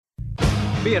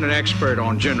Being an expert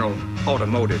on general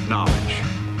automotive knowledge,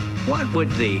 what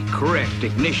would the correct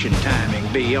ignition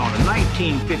timing be on a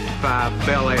 1955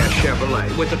 Bel Air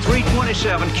Chevrolet with a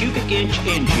 327 cubic inch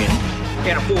engine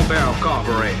and a 4-barrel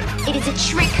carburetor? It is a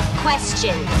trick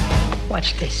question.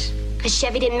 Watch this. Because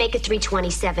Chevy didn't make a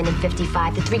 327 in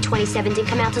 55. The 327 didn't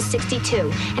come out till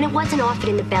 62. And it wasn't offered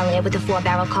in the Bel Air with a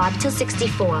 4-barrel carb till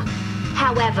 64.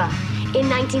 However, in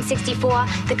 1964,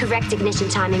 the correct ignition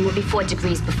timing would be 4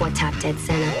 degrees before top dead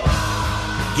center.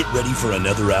 Get ready for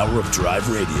another hour of Drive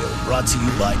Radio, brought to you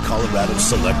by Colorado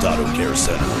Select Auto Care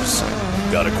Centers.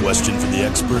 Got a question for the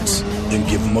experts? Then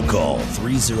give them a call,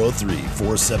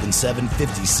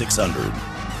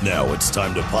 303-477-5600. Now it's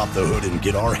time to pop the hood and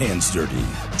get our hands dirty.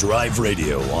 Drive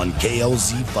Radio on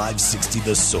KLZ 560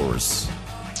 The Source.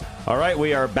 All right,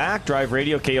 we are back. Drive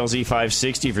Radio, KLZ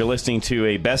 560. If you're listening to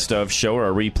a best of show or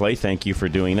a replay, thank you for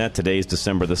doing that. Today is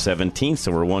December the 17th,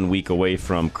 so we're 1 week away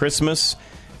from Christmas.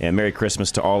 And Merry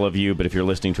Christmas to all of you. But if you're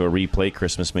listening to a replay,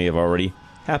 Christmas may have already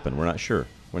happened. We're not sure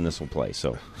when this will play,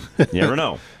 so you never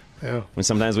know. Yeah. And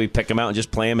sometimes we pick them out and just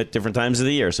play them at different times of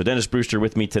the year. So Dennis Brewster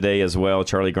with me today as well.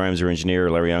 Charlie Grimes, our engineer.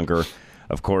 Larry Unger,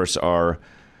 of course, our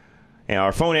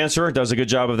phone answerer. Does a good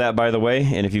job of that, by the way.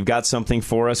 And if you've got something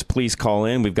for us, please call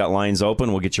in. We've got lines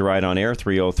open. We'll get you right on air,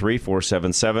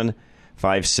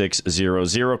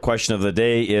 303-477-5600. Question of the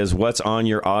day is, what's on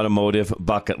your automotive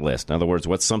bucket list? In other words,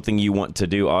 what's something you want to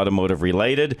do automotive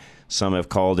related? Some have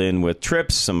called in with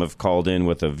trips. Some have called in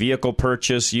with a vehicle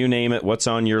purchase. You name it. What's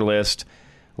on your list?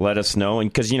 Let us know.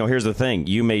 And because, here's the thing.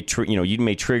 You may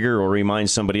trigger or remind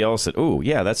somebody else that, oh,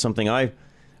 yeah, that's something I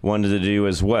wanted to do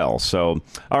as well. So,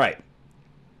 all right.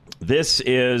 This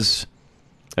is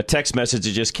a text message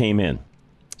that just came in.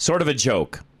 Sort of a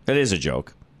joke. It is a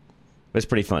joke. But it's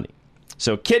pretty funny.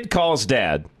 So, kid calls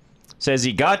dad, says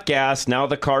he got gas, now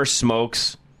the car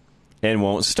smokes and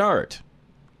won't start.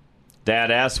 Dad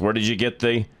asks, where did you get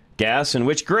the gas and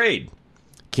which grade?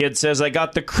 Kid says, I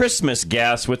got the Christmas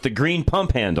gas with the green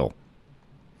pump handle.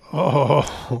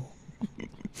 Oh.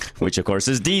 Which, of course,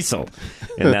 is diesel.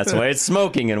 And that's why it's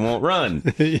smoking and won't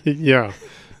run. Yeah.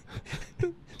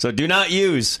 So do not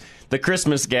use the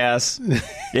Christmas gas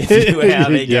if you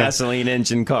have a gasoline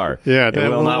engine car. Yeah, it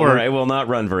will not work. It will not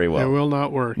run very well. It will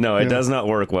not work. No, it does not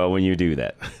work well when you do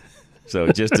that.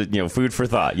 So just food for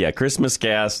thought. Yeah, Christmas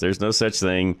gas. There's no such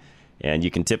thing, and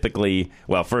you can typically.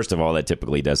 Well, first of all, that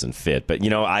typically doesn't fit. But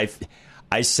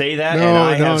I say that, and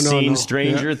I have seen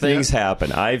stranger things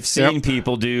happen. I've seen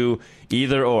people do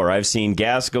either or. I've seen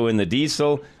gas go in the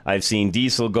diesel. I've seen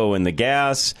diesel go in the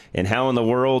gas. And how in the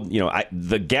world,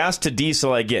 the gas to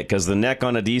diesel I get, because the neck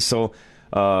on a diesel,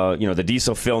 the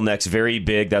diesel fill neck's very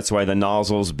big. That's why the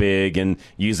nozzle's big, and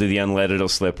usually the unleaded will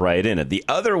slip right in it. The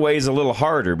other way is a little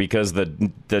harder because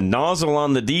the nozzle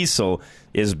on the diesel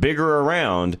is bigger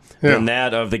around than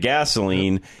that of the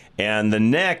gasoline. And the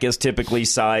neck is typically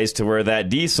sized to where that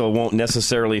diesel won't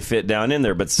necessarily fit down in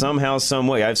there. But somehow, some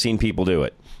way, I've seen people do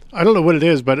it. I don't know what it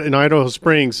is, but in Idaho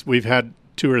Springs, we've had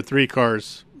 2 or 3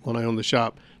 cars when I owned the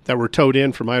shop that were towed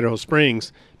in from Idaho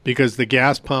Springs because the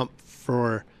gas pump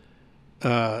for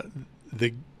the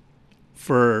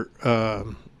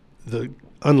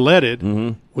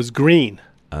unleaded was green.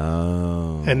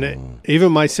 Oh. And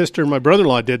even my sister and my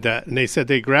brother-in-law did that, and they said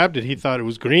they grabbed it. He thought it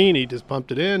was green. He just pumped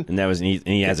it in. And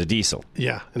he has a diesel.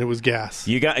 Yeah, and it was gas.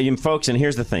 You folks, and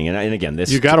here's the thing, and again,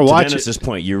 this you got to watch Dennis's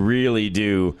point. You really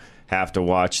do have to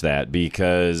watch that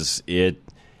because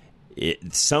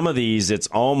some of these it's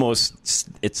almost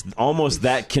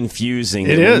that confusing.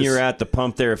 It when is. You're at the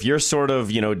pump there. If you're sort of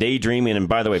daydreaming, and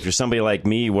by the way, if you're somebody like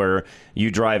me where you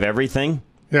drive everything,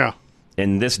 yeah.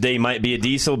 And this day might be a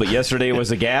diesel, but yesterday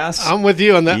was a gas. I'm with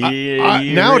you on that.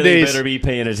 You nowadays, really better be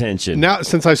paying attention. Now,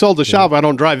 since I sold the shop, I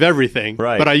don't drive everything.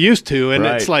 Right. But I used to, and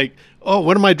it's like, oh,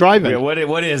 what am I driving? Yeah,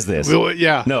 what is this?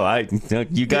 Yeah. No,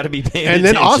 you got to be paying attention. And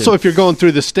then also, if you're going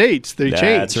through the states, they change.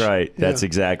 That's right. That's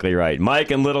exactly right.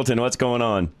 Mike in Littleton, what's going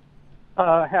on?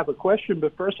 I have a question,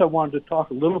 but first I wanted to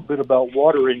talk a little bit about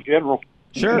water in general.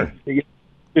 Sure.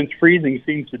 Since freezing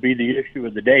seems to be the issue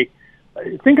of the day.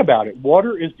 Think about it.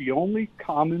 Water is the only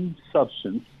common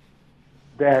substance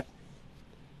that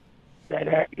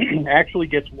actually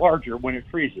gets larger when it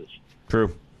freezes.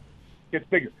 True. Gets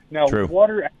bigger. Now, True.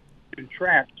 water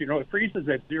contracts. It freezes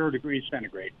at 0 degrees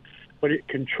centigrade, but it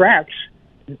contracts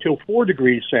until 4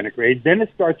 degrees centigrade. Then it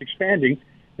starts expanding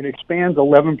and expands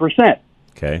 11%.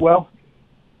 Okay. Well,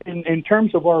 in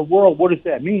terms of our world, what does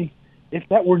that mean? If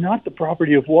that were not the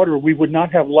property of water, we would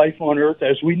not have life on Earth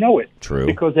as we know it. True.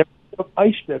 Because every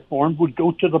ice that formed would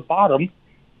go to the bottom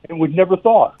and would never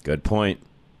thaw. Good point.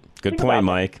 Good point,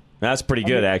 Mike. That's pretty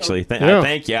good, actually. Yeah.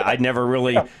 Thank you. I've never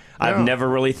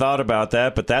really thought about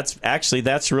that, but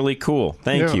that's really cool.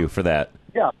 Thank you for that.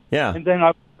 Yeah. Yeah. And then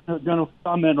I'm going to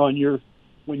comment on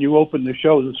when you opened the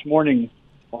show this morning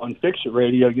on Fix It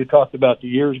Radio, you talked about the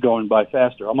years going by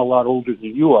faster. I'm a lot older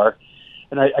than you are,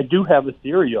 and I do have a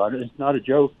theory on it. It's not a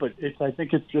joke, but I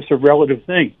think it's just a relative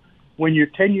thing. When you're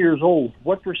 10 years old,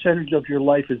 what percentage of your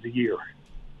life is a year?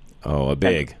 Oh, a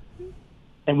big.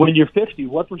 And when you're 50,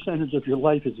 what percentage of your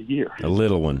life is a year? A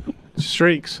little one.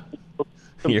 Streaks.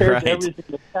 Compared You're right. to everything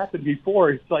that's happened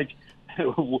before, it's like,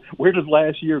 where did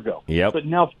last year go? Yep. But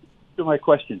now, to my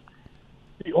question,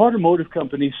 the automotive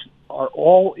companies are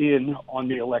all in on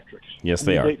the electrics. Yes,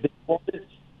 they are.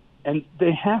 And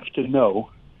they have to know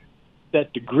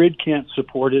that the grid can't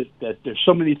support it, that there's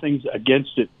so many things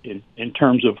against it in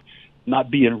terms of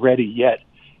not being ready yet.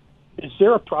 Is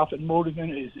there a profit motive in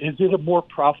it? Is it a more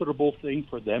profitable thing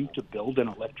for them to build an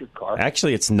electric car?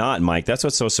 Actually, it's not, Mike. That's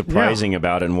what's so surprising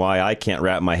about it and why I can't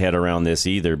wrap my head around this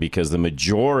either, because the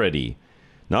majority,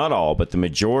 not all, but the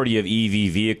majority of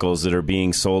EV vehicles that are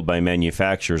being sold by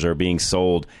manufacturers are being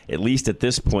sold, at least at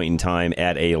this point in time,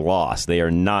 at a loss. They are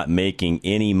not making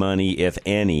any money, if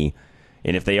any.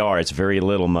 And if they are, it's very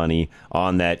little money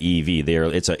on that EV.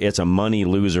 It's a money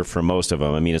loser for most of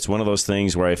them. I mean, it's one of those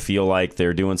things where I feel like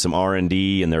they're doing some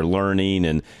R&D and they're learning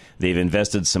and they've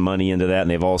invested some money into that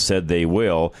and they've all said they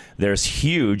will. There's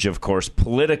huge, of course,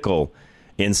 political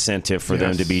incentive for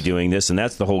them to be doing this, and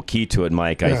that's the whole key to it,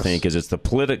 Mike, I think, is it's the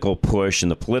political push and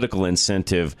the political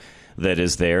incentive that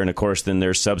is there. And, of course, then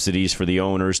there's subsidies for the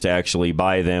owners to actually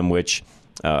buy them, which...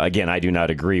 again, I do not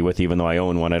agree with. Even though I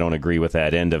own one, I don't agree with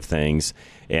that end of things.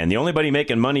 And the only body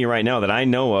making money right now that I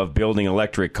know of building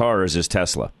electric cars is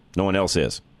Tesla. No one else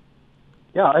is.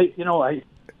 Yeah,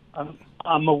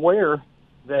 I'm aware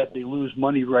that they lose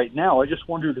money right now. I just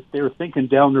wondered if they were thinking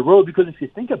down the road, because if you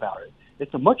think about it,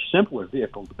 it's a much simpler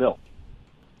vehicle to build.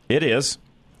 It is.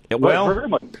 Very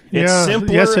much. It's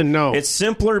simpler. Yes and no. It's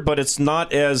simpler, but it's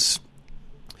not as...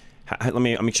 Let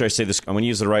me make sure I say this. I'm going to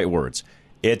use the right words.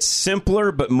 It's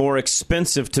simpler but more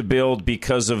expensive to build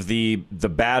because of the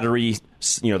battery,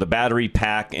 the battery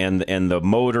pack and the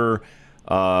motor,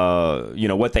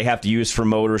 what they have to use for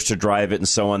motors to drive it and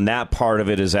so on. That part of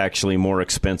it is actually more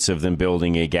expensive than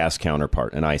building a gas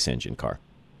counterpart, an ICE engine car.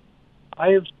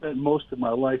 I have spent most of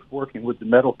my life working with the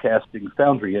metal casting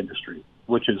foundry industry,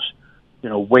 which is,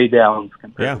 way down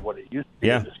compared to what it used to be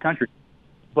in this country.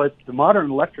 But the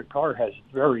modern electric car has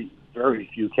very, very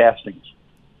few castings.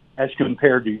 As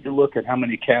compared to, you look at how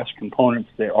many cast components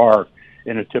there are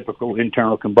in a typical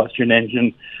internal combustion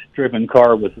engine-driven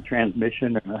car with a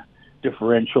transmission and a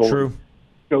differential. True.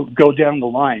 Go down the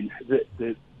line.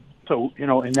 So, in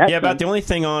that sense, about the only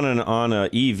thing on a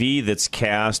EV that's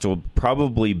cast will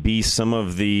probably be some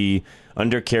of the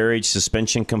undercarriage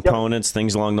suspension components,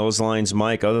 things along those lines,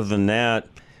 Mike. Other than that,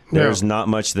 there's not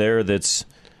much there that's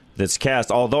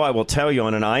cast. Although I will tell you,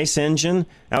 on an ICE engine,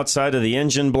 outside of the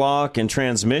engine block and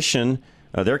transmission,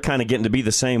 they're kind of getting to be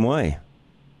the same way.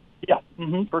 Yeah,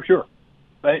 for sure.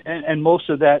 And most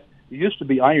of that used to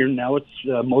be iron. Now it's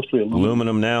mostly aluminum.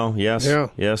 Aluminum now, yes. Yeah.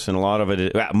 Yes, and a lot of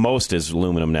it, most is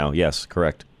aluminum now. Yes,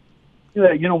 correct.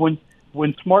 Yeah,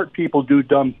 when smart people do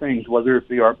dumb things, whether it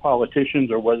be our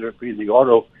politicians or whether it be the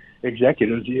auto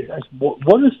executives,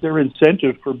 what is their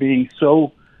incentive for being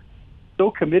so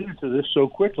committed to this so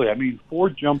quickly? I mean,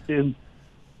 Ford jumped in.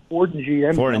 Ford and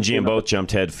GM both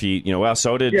jumped head feet.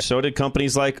 So did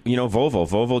companies like Volvo.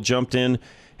 Volvo jumped in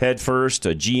head first.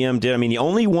 GM did. I mean, the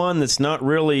only one that's not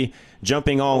really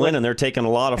jumping all in, and they're taking a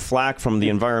lot of flack from the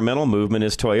environmental movement,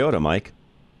 is Toyota, Mike.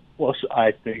 Well,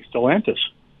 I think Stellantis.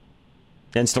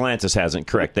 And Stellantis hasn't.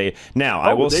 Correct.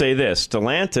 I will say this: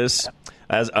 Stellantis,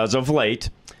 as of late,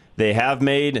 they have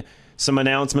made some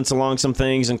announcements along some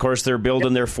things. And of course, they're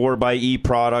building their 4xe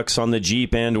products on the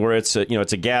Jeep end, where it's a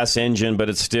gas engine, but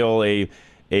it's still a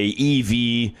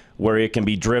EV where it can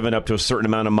be driven up to a certain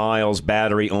amount of miles,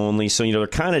 battery only. So, they're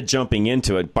kind of jumping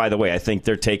into it. By the way, I think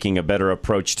they're taking a better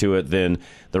approach to it than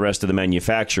the rest of the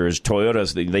manufacturers.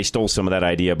 Toyota's, they stole some of that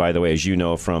idea, by the way, as you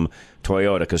know, from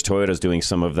Toyota, because Toyota's doing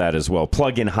some of that as well.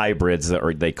 Plug-in hybrids,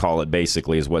 or they call it,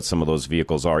 basically, is what some of those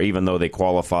vehicles are. Even though they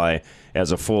qualify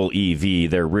as a full EV,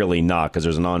 they're really not, because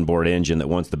there's an onboard engine that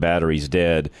once the battery's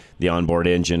dead, the onboard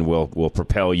engine will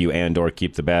propel you and or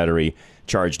keep the battery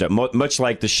charged up. Much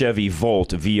like the Chevy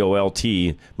Volt,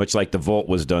 V-O-L-T, much like the Volt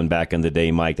was done back in the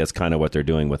day, Mike. That's kind of what they're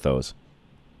doing with those.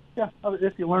 Yeah,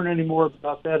 if you learn any more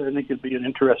about that, I think it'd be an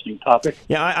interesting topic.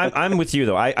 Yeah, I'm with you,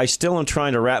 though. I still am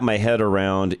trying to wrap my head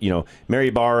around,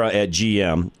 Mary Barra at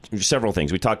GM. Several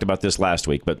things. We talked about this last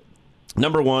week, but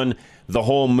Number one, the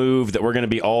whole move that we're going to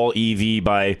be all EV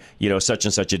by, such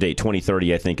and such a date.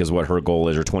 2030, I think, is what her goal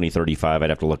is, or 2035. I'd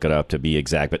have to look it up to be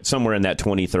exact, but somewhere in that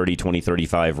 2030,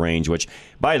 2035 range, which,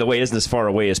 by the way, isn't as far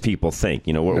away as people think.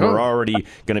 We're already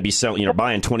going to be selling,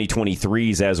 buying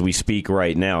 2023s as we speak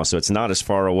right now, so it's not as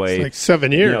far away. It's like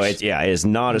 7 years. It is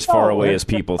not as far away as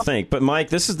people think. But, Mike,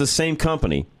 this is the same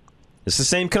company. It's the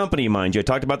same company, mind you. I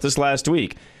talked about this last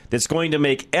week. That's going to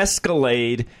make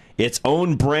Escalade its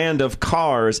own brand of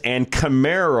cars, and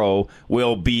Camaro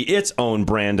will be its own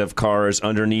brand of cars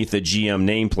underneath the GM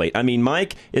nameplate. I mean,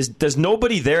 Mike, does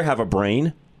nobody there have a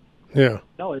brain? Yeah.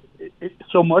 No,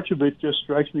 so much of it just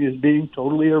strikes me as being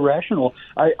totally irrational.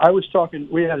 I was talking.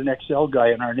 We had an XL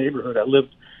guy in our neighborhood. I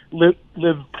lived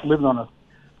on a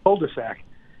cul-de-sac,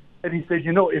 and he said,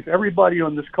 if everybody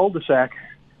on this cul-de-sac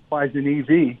buys an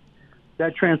EV,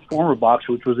 that transformer box,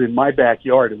 which was in my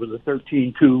backyard, it was a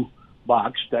 13.2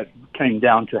 box that came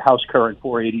down to house current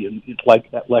 480 and it's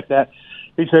like that.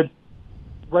 He said,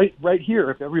 right here,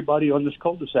 if everybody on this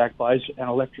cul-de-sac buys an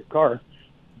electric car,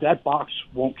 that box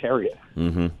won't carry it.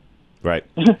 Mm-hmm. Right.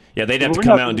 Yeah, they'd have to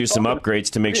come out and do some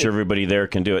upgrades to make sure everybody there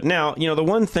can do it. Now, the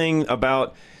one thing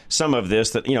about some of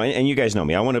this that, and you guys know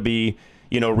me, I want to be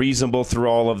reasonable through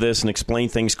all of this and explain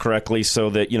things correctly so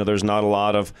that, there's not a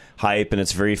lot of hype and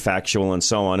it's very factual and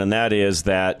so on. And that is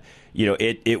that,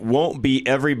 it won't be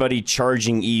everybody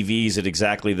charging EVs at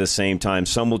exactly the same time.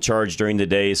 Some will charge during the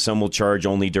day. Some will charge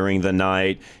only during the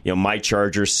night. My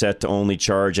charger's set to only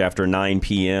charge after 9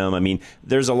 p.m. I mean,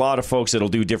 there's a lot of folks that'll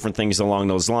do different things along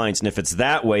those lines. And if it's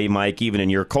that way, Mike, even in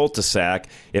your cul-de-sac,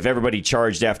 if everybody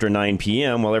charged after 9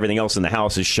 p.m. while everything else in the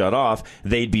house is shut off,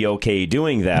 they'd be okay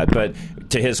doing that. But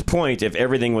to his point, if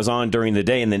everything was on during the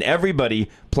day and then everybody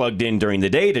plugged in during the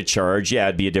day to charge,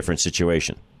 it'd be a different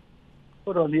situation.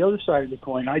 But on the other side of the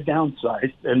coin, I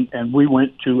downsized, and we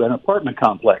went to an apartment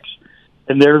complex.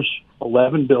 And there's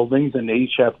 11 buildings, and they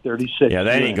each have 36. Yeah,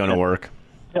 that ain't going to work.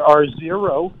 There are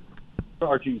 0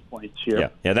 charging points here.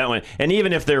 Yeah, that one. And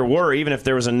even if there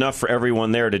was enough for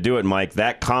everyone there to do it, Mike,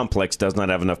 that complex does not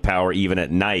have enough power even at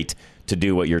night to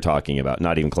do what you're talking about.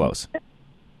 Not even close.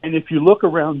 And if you look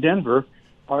around Denver,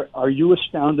 are you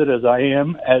astounded as I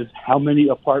am as how many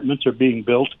apartments are being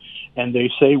built? And they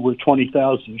say we're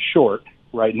 20,000 short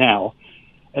right now.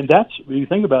 And that's, when you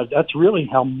think about it, that's really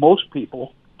how most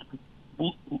people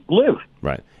live.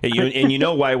 Right. And you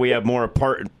know why we have more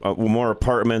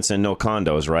apartments and no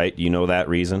condos, right? You know that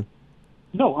reason?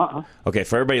 No, Okay,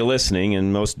 for everybody listening,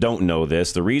 and most don't know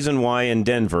this, the reason why in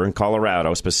Denver, in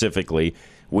Colorado specifically,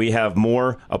 we have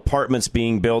more apartments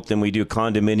being built than we do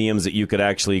condominiums that you could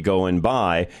actually go and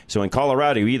buy. So in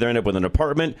Colorado, you either end up with an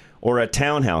apartment or a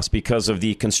townhouse because of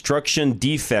the construction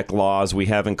defect laws we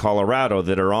have in Colorado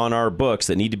that are on our books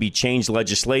that need to be changed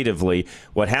legislatively.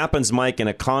 What happens, Mike, in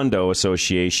a condo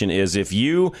association is if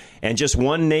you and just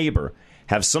one neighbor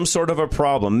have some sort of a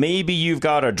problem, maybe you've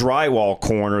got a drywall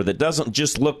corner that doesn't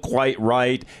just look quite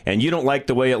right and you don't like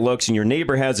the way it looks and your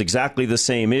neighbor has exactly the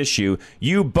same issue,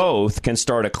 you both can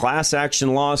start a class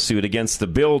action lawsuit against the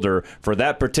builder for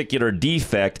that particular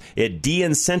defect. It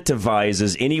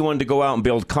de-incentivizes anyone to go out and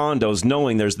build condos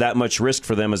knowing there's that much risk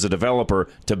for them as a developer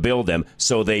to build them,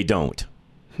 so they don't.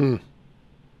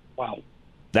 Wow.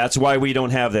 That's why we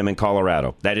don't have them in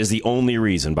Colorado. That is the only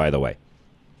reason, by the way.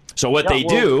 So what they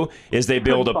do is they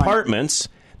build apartments.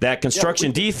 That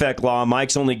construction defect law,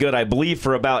 Mike's only good, I believe,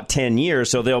 for about 10 years.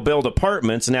 So they'll build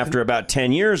apartments, and after about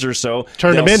 10 years or so,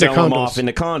 they'll sell them off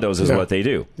into condos is what they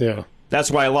do. Yeah. That's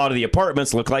why a lot of the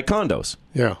apartments look like condos.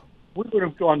 Yeah. We would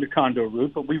have gone the condo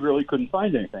route, but we really couldn't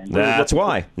find anything. That's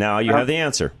why. Now you have the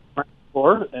answer.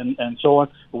 And so on.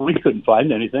 We couldn't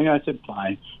find anything. I said,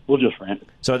 fine, we'll just rent it.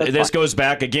 So this goes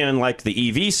back again, like the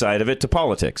EV side of it, to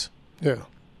politics. Yeah.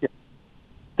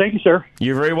 Thank you, sir.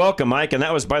 You're very welcome, Mike. And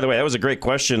that was, by the way, that was a great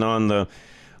question on the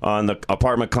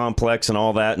apartment complex and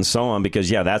all that and so on, because,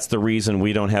 that's the reason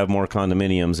we don't have more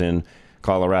condominiums in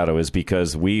Colorado is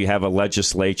because we have a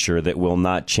legislature that will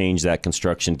not change that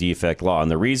construction defect law.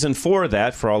 And the reason for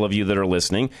that, for all of you that are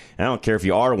listening, I don't care if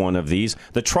you are one of these,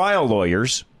 the trial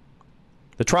lawyers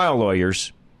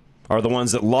are the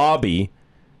ones that lobby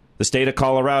the state of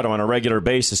Colorado on a regular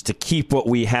basis to keep what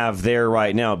we have there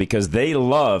right now because they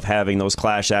love having those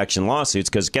class action lawsuits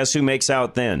because guess who makes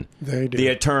out then? They do. The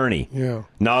attorney. Yeah.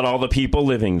 Not all the people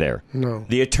living there. No.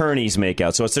 The attorneys make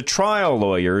out. So it's the trial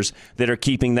lawyers that are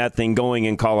keeping that thing going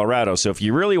in Colorado. So if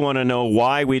you really want to know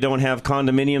why we don't have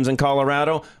condominiums in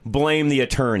Colorado, blame the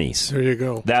attorneys. There you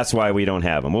go. That's why we don't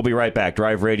have them. We'll be right back.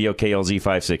 Drive Radio KLZ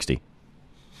 560.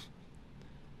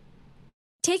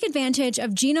 Take advantage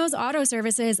of Gino's Auto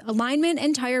Services alignment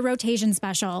and tire rotation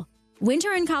special.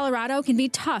 Winter in Colorado can be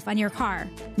tough on your car.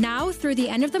 Now, through the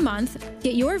end of the month,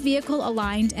 get your vehicle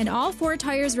aligned and all 4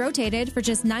 tires rotated for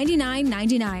just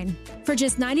 $99.99. For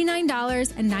just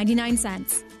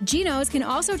 $99.99. Geno's can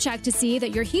also check to see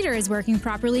that your heater is working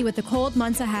properly with the cold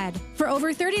months ahead. For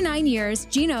over 39 years,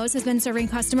 Geno's has been serving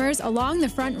customers along the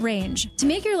Front Range. To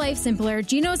make your life simpler,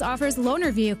 Geno's offers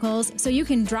loaner vehicles so you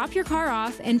can drop your car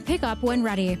off and pick up when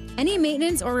ready. Any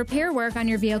maintenance or repair work on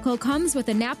your vehicle comes with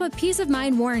a Napa Peace of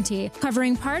Mind warranty,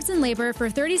 covering parts and labor for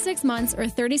 36 months or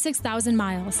 36,000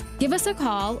 miles. Give us a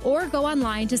call or go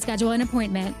online to schedule an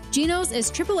appointment. Geno's is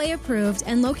AAA approved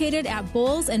and located at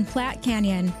Bowles and Platte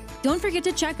Canyon. Don't forget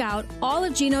to check out all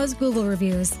of Geno's Google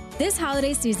reviews. This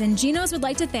holiday season, Geno's would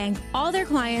like to thank all their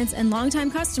clients and longtime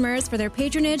customers for their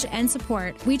patronage and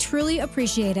support. We truly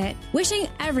appreciate it. Wishing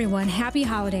everyone happy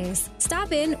holidays.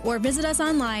 Stop in or visit us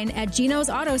online at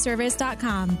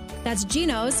genosautoservice.com. That's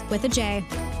Geno's with a J.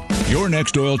 Your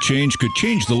next oil change could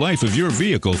change the life of your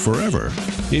vehicle forever.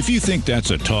 If you think that's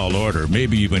a tall order,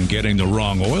 maybe you've been getting the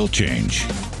wrong oil change.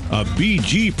 A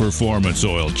BG Performance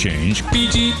oil change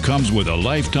comes with a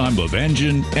lifetime of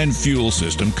engine and fuel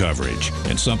system coverage.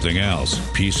 And something else,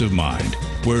 peace of mind.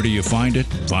 Where do you find it?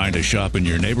 Find a shop in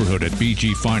your neighborhood at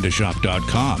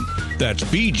bgfindashop.com. That's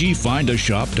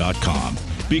bgfindashop.com.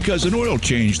 Because an oil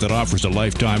change that offers a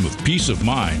lifetime of peace of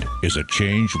mind is a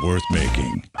change worth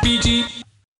making. BG.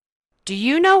 Do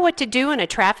you know what to do in a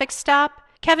traffic stop?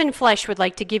 Kevin Flesh would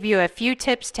like to give you a few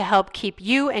tips to help keep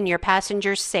you and your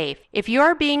passengers safe. If you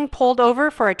are being pulled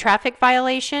over for a traffic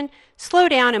violation, slow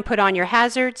down and put on your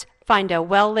hazards, find a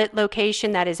well-lit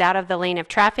location that is out of the lane of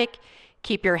traffic,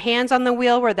 keep your hands on the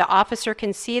wheel where the officer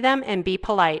can see them, and be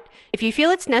polite. If you feel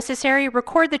it's necessary,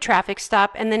 record the traffic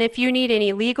stop, and then if you need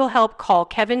any legal help, call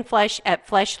Kevin Flesh at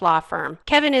Flesh Law Firm.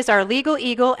 Kevin is our legal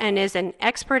eagle and is an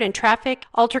expert in traffic,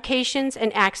 altercations,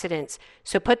 and accidents.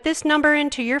 So put this number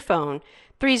into your phone,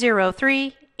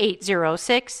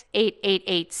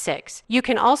 303-806-8886. You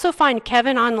can also find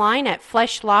Kevin online at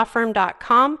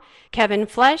fleshlawfirm.com. Kevin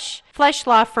Flesh, Flesh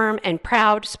Law Firm, and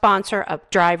proud sponsor of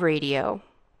Drive Radio.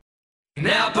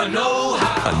 Napa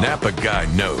know-how. A Napa guy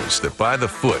knows that by the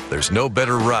foot, there's no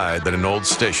better ride than an old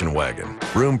station wagon.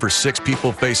 Room for 6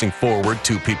 people facing forward,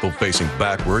 2 people facing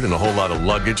backward, and a whole lot of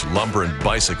luggage, lumber, and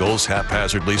bicycles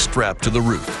haphazardly strapped to the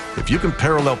roof. If you can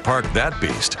parallel park that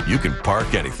beast, you can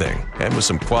park anything. And with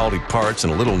some quality parts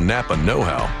and a little Napa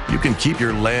know-how, you can keep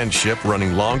your land ship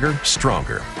running longer,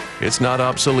 stronger. It's not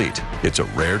obsolete. It's a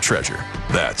rare treasure.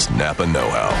 That's Napa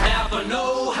know-how. Napa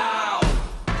know-how.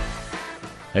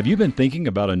 Have you been thinking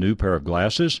about a new pair of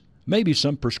glasses? Maybe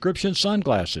some prescription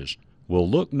sunglasses? Well,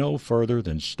 look no further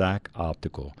than Stack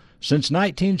Optical. Since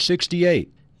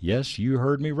 1968, yes, you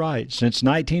heard me right, since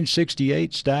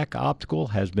 1968, Stack Optical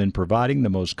has been providing the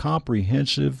most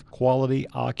comprehensive quality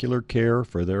ocular care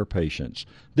for their patients.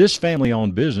 This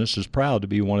family-owned business is proud to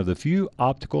be one of the few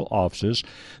optical offices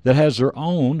that has their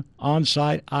own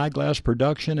on-site eyeglass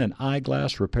production and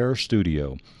eyeglass repair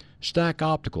studio. Stack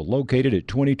Optical, located at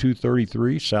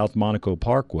 2233 South Monaco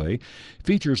Parkway,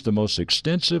 features the most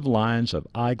extensive lines of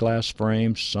eyeglass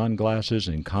frames, sunglasses,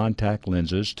 and contact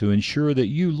lenses to ensure that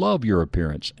you love your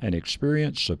appearance and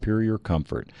experience superior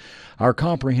comfort. Our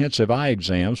comprehensive eye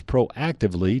exams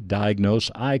proactively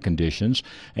diagnose eye conditions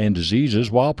and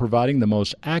diseases while providing the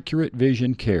most accurate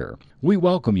vision care. We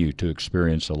welcome you to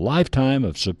experience a lifetime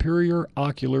of superior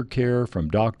ocular care from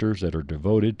doctors that are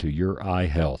devoted to your eye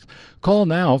health. Call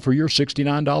now for your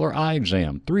 $69 eye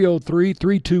exam,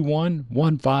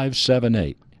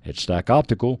 303-321-1578. At Stack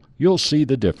Optical, you'll see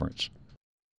the difference.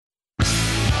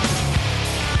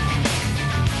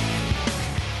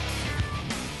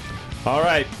 All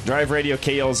right, Drive Radio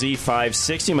KLZ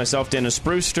 560. Myself, Dennis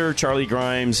Brewster, Charlie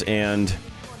Grimes, and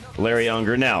Larry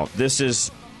Unger. Now,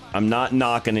 I'm not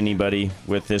knocking anybody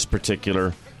with this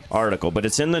particular article, but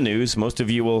it's in the news. Most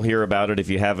of you will hear about it if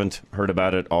you haven't heard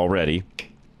about it already.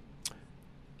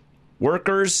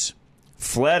 Workers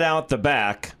fled out the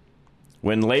back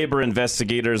when labor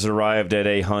investigators arrived at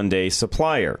a Hyundai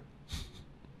supplier.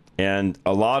 And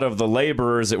a lot of the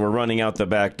laborers that were running out the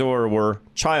back door were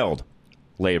child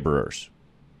laborers.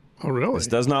 Oh, really? This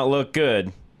does not look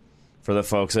good for the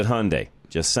folks at Hyundai.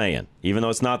 Just saying. Even though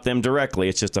it's not them directly,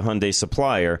 it's just a Hyundai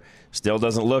supplier, still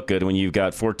doesn't look good when you've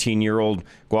got 14-year-old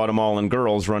Guatemalan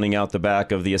girls running out the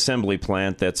back of the assembly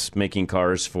plant that's making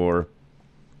cars for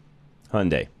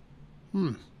Hyundai.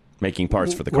 Making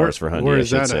parts for the cars for Hyundai, I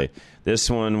should say. This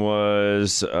one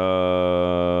was at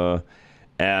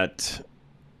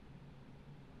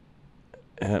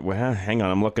well, hang on,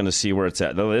 I'm looking to see where it's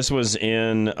at. This was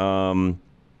in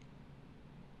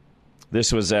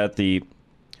this was at the,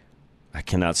 I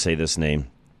cannot say this name.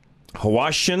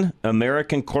 Hawashian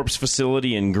American Corpse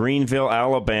Facility in Greenville,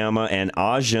 Alabama, and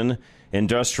Asian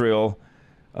Industrial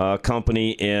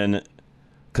Company in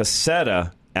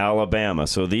Cassetta, Alabama.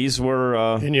 So these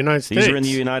were in the United States. These are in the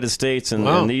United States, and,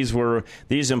 wow. and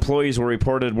these employees were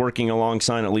reported working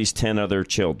alongside at least 10 other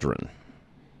children.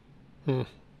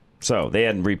 So they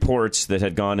had reports that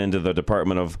had gone into the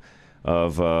Department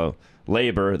of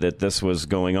Labor that this was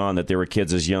going on, that there were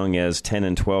kids as young as 10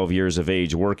 and 12 years of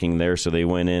age working there. So they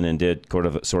went in and did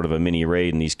sort of a mini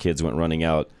raid, and these kids went running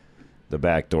out the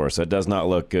back door. So it does not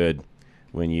look good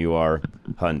when you are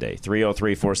Hyundai.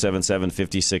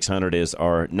 303-477-5600 is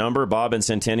our number. Bob in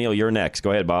Centennial, you're next.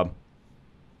 Go ahead, Bob.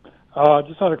 I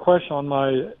just had a question on my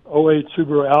 08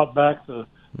 Subaru Outback. The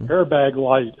airbag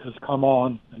light has come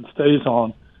on and stays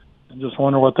on. I just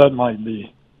wonder what that might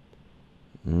be.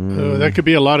 That could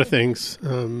be a lot of things.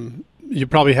 You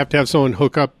probably have to have someone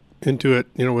hook up into it,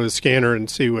 with a scanner and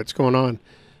see what's going on,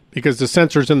 because the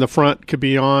sensors in the front could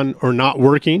be on or not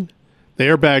working. The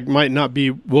airbag might not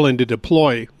be willing to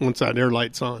deploy once that air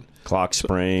light's on. Clock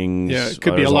springs. Yeah, it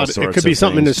could be a lot. It could be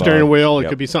something in the steering wheel. It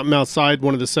could be something outside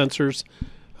one of the sensors.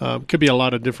 Could be a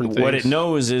lot of different things. What it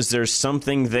knows is there's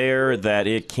something there that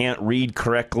it can't read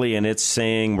correctly, and it's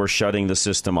saying we're shutting the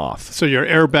system off. So your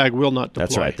airbag will not deploy.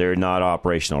 That's right. They're not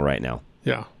operational right now.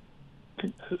 Yeah.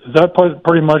 Is that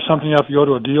pretty much something you have to go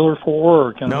to a dealer for,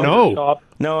 or can no. shop?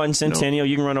 No, in Centennial,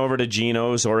 you can run over to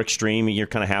Geno's or Extreme. You're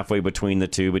kind of halfway between the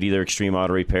two, but either Extreme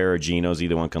Auto Repair or Geno's,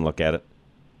 either one can look at it.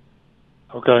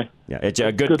 Okay. Yeah, it's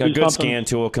a good scan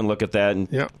tool can look at that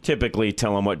and typically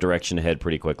tell them what direction to head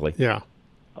pretty quickly. Yeah.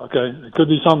 Okay. It could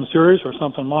be something serious or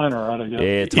something minor, I guess.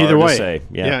 It's either hard way. to say.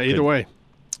 Yeah, either way.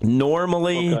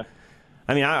 Normally,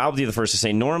 I mean, I'll be the first to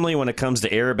say, normally when it comes to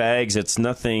airbags, it's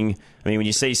nothing. I mean, when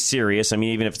you say serious, I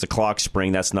mean, even if it's a clock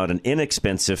spring, that's not an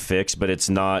inexpensive fix, but it's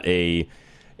not a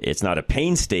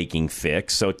painstaking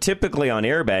fix. So typically on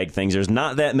airbag things, there's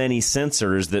not that many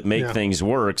sensors that make things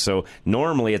work. So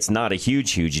normally it's not a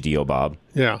huge deal, Bob.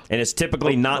 Yeah. And it's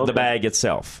typically not the bag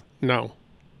itself. No.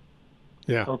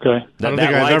 Yeah. Okay. That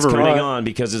light's coming on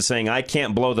because it's saying, I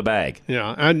can't blow the bag.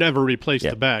 Yeah, I never replaced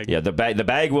the bag. Yeah, the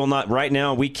bag will not. Right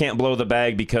now, we can't blow the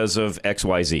bag because of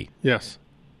XYZ. Yes.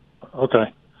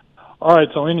 Okay. All right,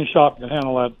 so any shop can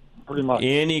handle that pretty much.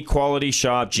 Any quality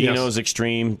shop, Geno's,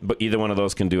 Extreme, but either one of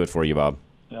those can do it for you, Bob.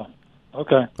 Yeah.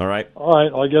 Okay. All right. All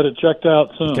right, I'll get it checked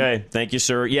out soon. Okay, thank you,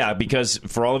 sir. Yeah, because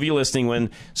for all of you listening,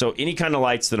 so any kind of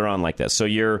lights that are on like this, so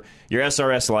your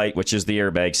SRS light, which is the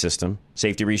airbag system,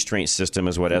 safety restraint system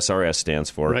is what SRS stands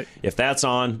for. Right. If that's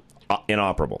on,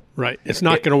 inoperable. Right. It's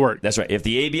not going to work. That's right. If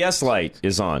the ABS light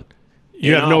is on,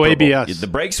 you have no ABS. The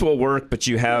brakes will work, but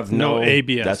you have no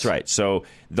ABS. That's right. So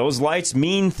those lights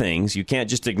mean things. You can't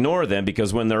just ignore them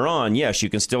because when they're on, yes, you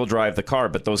can still drive the car,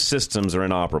 but those systems are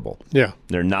inoperable. Yeah.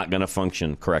 They're not going to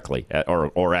function correctly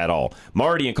or at all.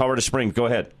 Marty in Colorado Springs, go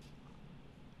ahead.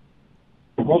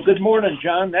 Well, good morning,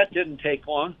 John. That didn't take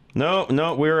long. No,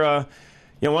 we're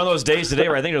one of those days today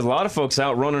where I think there's a lot of folks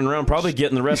out running around probably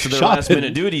getting the rest of their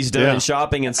last-minute duties done and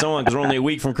shopping and so on because we're only a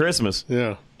week from Christmas.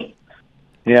 Yeah.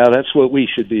 Yeah, that's what we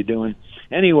should be doing.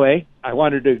 Anyway, I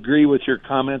wanted to agree with your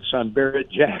comments on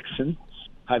Barrett-Jackson.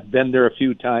 I've been there a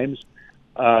few times.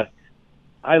 I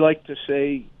like to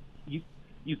say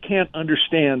you can't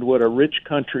understand what a rich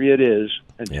country it is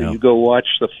until you go watch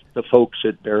the folks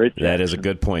at Barrett-Jackson. That is a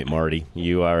good point, Marty.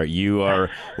 You are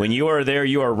when you are there,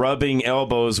 you are rubbing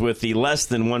elbows with the less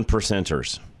than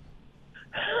 1%ers.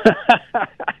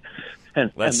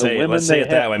 Let's say it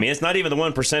that way. I mean, it's not even the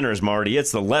 1%ers, Marty.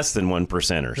 It's the less than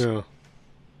 1%ers. Yeah.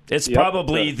 It's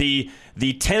probably the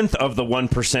 10th of the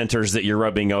 1%ers that you're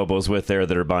rubbing elbows with there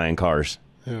that are buying cars.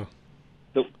 Yeah.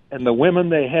 And the women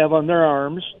they have on their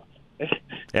arms.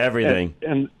 Everything.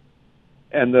 And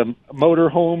the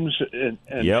motorhomes and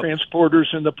transporters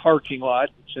in the parking lot.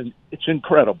 It's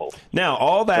incredible. Now,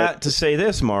 all that to say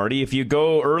this, Marty, if you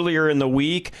go earlier in the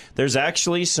week, there's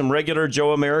actually some regular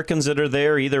Joe Americans that are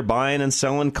there either buying and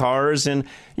selling cars. And,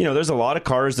 there's a lot of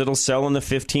cars that'll sell in the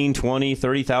 $15,000, $20,000,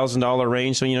 $30,000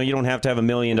 range. So, you don't have to have $1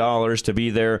 million to be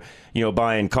there,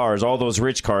 buying cars. All those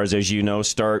rich cars, as you know,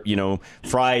 start,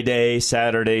 Friday,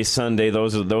 Saturday, Sunday.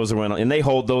 Those are when, and they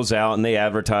hold those out and they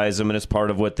advertise them and it's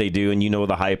part of what they do. And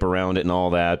the hype around it and all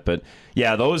that. But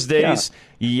yeah, those days,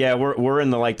 we're in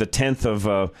the 10th of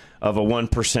a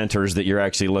 1%ers that you're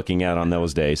actually looking at on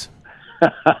those days.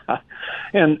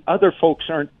 And other folks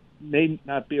may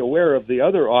not be aware of the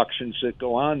other auctions that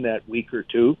go on that week or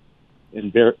two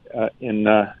in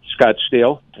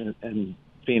Scottsdale and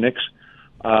Phoenix.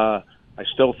 I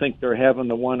still think they're having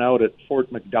the one out at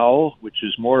Fort McDowell, which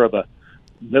is more of a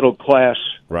middle class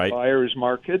buyer's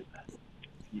market.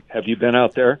 Have you been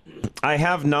out there? I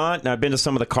have not. I've been to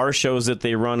some of the car shows that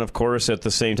they run, of course, at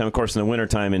the same time. Of course, in the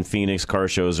wintertime in Phoenix, car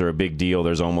shows are a big deal.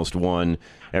 There's almost one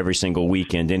every single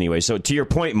weekend anyway. So to your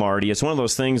point, Marty, it's one of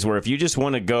those things where if you just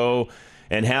want to go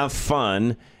and have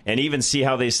fun and even see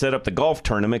how they set up the golf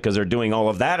tournament, because they're doing all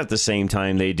of that at the same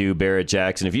time they do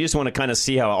Barrett-Jackson. If you just want to kind of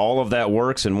see how all of that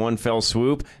works in one fell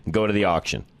swoop, go to the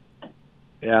auction.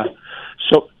 Yeah.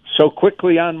 So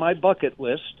quickly on my bucket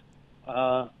list,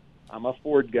 I'm a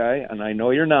Ford guy, and I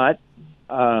know you're not.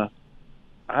 I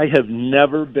have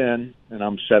never been, and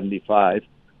I'm 75,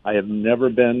 I have never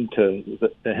been to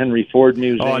the Henry Ford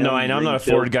Museum. Oh, no, and I'm not a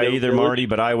Ford guy either, Marty,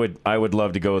 but I would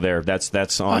love to go there.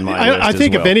 That's on my list I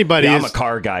think as well. if anybody I'm a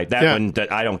car guy.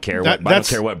 I don't care. I don't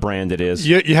care what brand it is.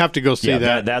 You have to go see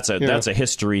that. That's a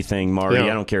history thing, Marty.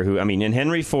 I don't care who. I mean, and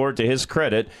Henry Ford, to his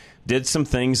credit, did some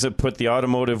things that put the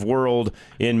automotive world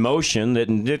in motion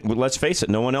that, let's face it,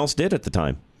 no one else did at the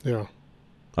time. Yeah,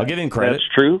 I'll give him credit. That's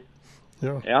true.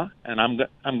 Yeah, and I'm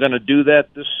going to do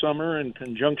that this summer in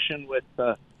conjunction with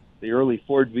the Early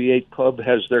Ford V8 Club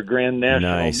has their Grand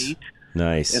National meet.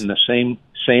 Nice. In the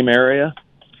same area,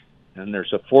 and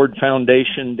there's a Ford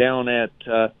Foundation down at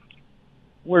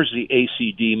where's the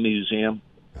ACD Museum?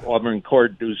 Auburn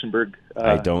Court, Duesenberg.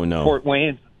 I don't know. Fort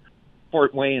Wayne,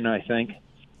 I think,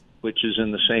 which is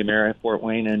in the same area, Fort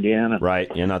Wayne, Indiana.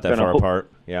 Right, you're not that far apart.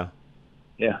 Yeah.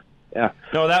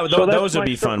 No, those would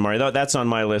be fun, Marty. That's on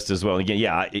my list as well.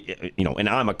 Again, and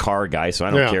I'm a car guy, so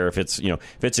I don't care if it's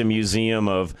it's a museum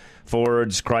of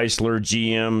Fords, Chrysler,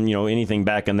 GM, anything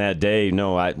back in that day.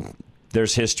 No,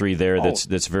 there's history there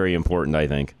that's very important, I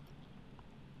think.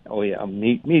 Oh yeah,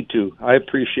 me too. I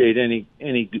appreciate any.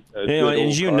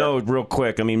 As you know, real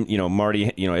quick. I mean,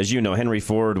 Marty. As you know, Henry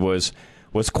Ford was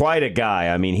quite a guy.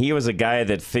 I mean, he was a guy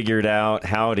that figured out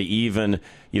how to even,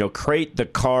 crate the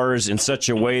cars in such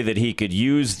a way that he could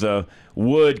use the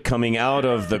wood coming out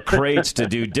of the crates to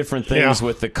do different things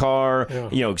with the car.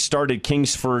 Yeah. Started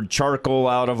Kingsford charcoal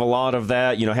out of a lot of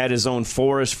that. Had his own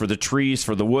forest for the trees,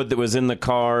 for the wood that was in the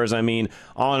cars. I mean,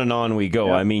 on and on we go.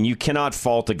 Yeah. I mean, you cannot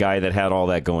fault a guy that had all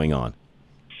that going on.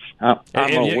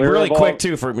 And really quick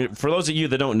too, for those of you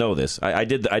that don't know this, I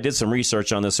did some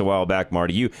research on this a while back,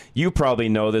 Marty. You probably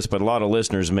know this, but a lot of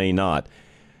listeners may not.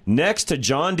 Next to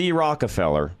John D.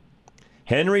 Rockefeller,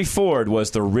 Henry Ford was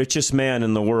the richest man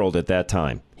in the world at that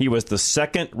time. He was the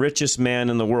second richest man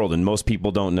in the world, and most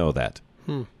people don't know that.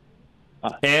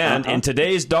 And in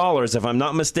today's dollars, if I'm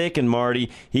not mistaken, Marty,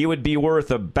 he would be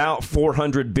worth about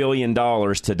 $400 billion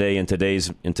today in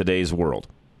today's world.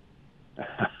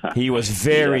 He was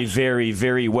very, very,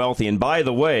 very wealthy. And by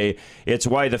the way, it's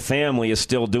why the family is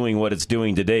still doing what it's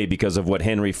doing today because of what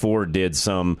Henry Ford did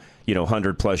some,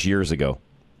 100+ years ago.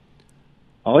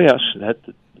 Oh, yes. That's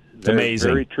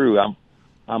amazing. Very true.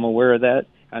 I'm aware of that.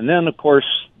 And then, of course,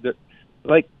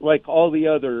 like all the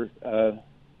other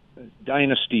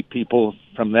dynasty people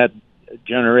from that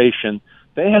generation,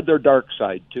 they had their dark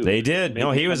side, too. They did.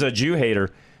 No, he was a Jew hater.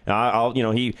 I'm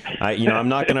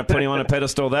not going to put him on a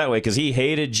pedestal that way because he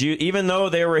hated Jews. Even though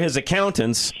they were his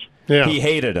accountants, he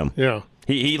hated them. Yeah.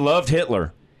 He loved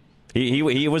Hitler. He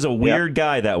was a weird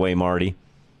guy that way, Marty.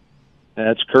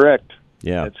 That's correct.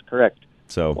 Yeah. That's correct.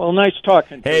 So, well, nice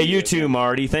talking to you. Hey, you too,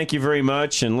 Marty. Thank you very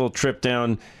much. And a little trip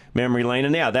down memory lane.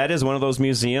 And, that is one of those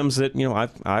museums that,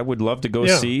 I would love to go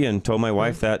see, and told my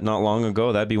wife that not long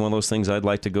ago. That'd be one of those things I'd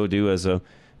like to go do as a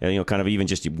kind of even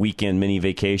just a weekend mini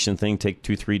vacation thing, take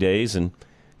 2-3 days and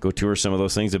go tour some of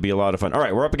those things. It'd be a lot of fun. All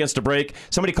right, we're up against a break.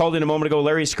 Somebody called in a moment ago.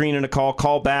 Larry's screening a call.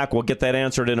 Call back. We'll get that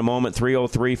answered in a moment.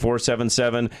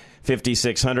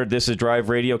 303-477-5600. This is Drive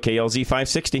Radio, KLZ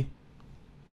 560.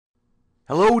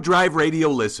 Hello, Drive Radio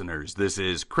listeners. This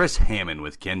is Chris Hammond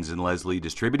with Ken's and Leslie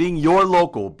Distributing, your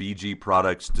local BG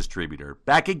Products distributor.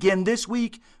 Back again this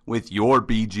week with your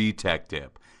BG Tech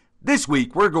Tip. This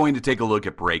week, we're going to take a look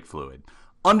at brake fluid.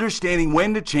 Understanding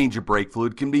when to change your brake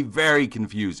fluid can be very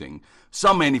confusing.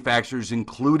 Some manufacturers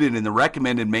include it in the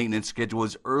recommended maintenance schedule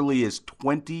as early as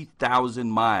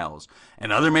 20,000 miles,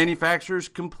 and other manufacturers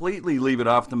completely leave it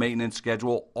off the maintenance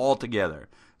schedule altogether.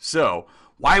 So,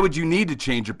 why would you need to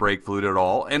change your brake fluid at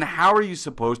all, and how are you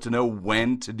supposed to know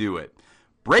when to do it?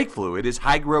 Brake fluid is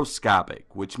hygroscopic,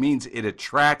 which means it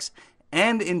attracts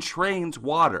and entrains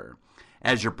water.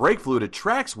 As your brake fluid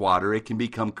attracts water, it can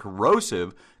become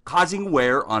corrosive, causing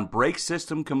wear on brake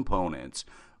system components.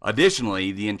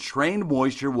 Additionally, the entrained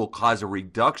moisture will cause a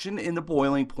reduction in the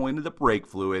boiling point of the brake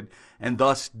fluid and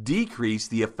thus decrease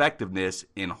the effectiveness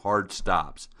in hard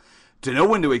stops. To know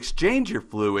when to exchange your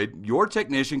fluid, your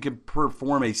technician can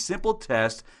perform a simple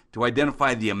test to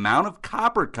identify the amount of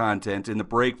copper content in the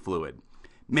brake fluid.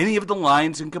 Many of the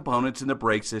lines and components in the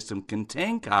brake system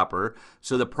contain copper,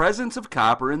 so the presence of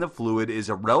copper in the fluid is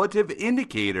a relative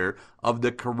indicator of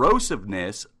the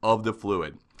corrosiveness of the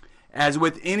fluid. As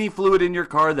with any fluid in your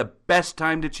car, the best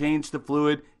time to change the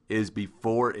fluid is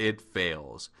before it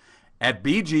fails. At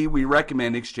BG, we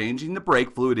recommend exchanging the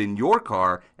brake fluid in your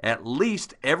car at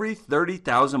least every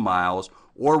 30,000 miles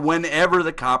or whenever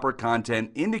the copper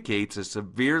content indicates a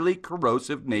severely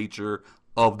corrosive nature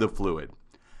of the fluid.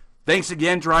 Thanks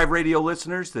again, Drive Radio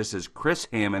listeners. This is Chris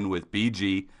Hammond with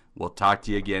BG. We'll talk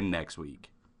to you again next week.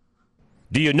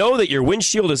 Do you know that your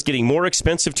windshield is getting more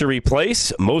expensive to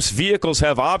replace? Most vehicles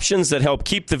have options that help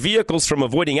keep the vehicles from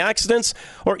avoiding accidents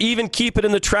or even keep it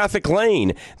in the traffic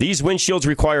lane. These windshields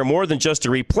require more than just a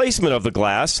replacement of the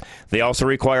glass. They also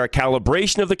require a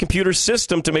calibration of the computer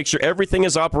system to make sure everything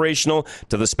is operational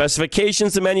to the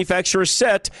specifications the manufacturer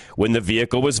set when the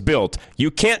vehicle was built. You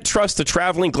can't trust a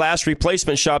traveling glass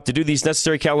replacement shop to do these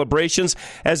necessary calibrations,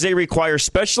 as they require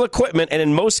special equipment and,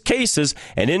 in most cases,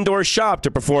 an indoor shop to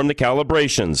perform the calibration.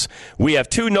 We have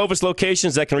 2 Novus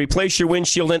locations that can replace your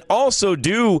windshield and also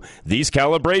do these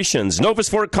calibrations. Novus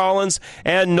Fort Collins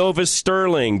and Novus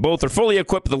Sterling. Both are fully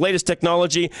equipped with the latest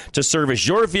technology to service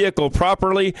your vehicle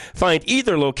properly. Find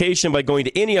either location by going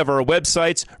to any of our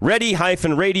websites,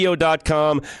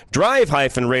 ready-radio.com,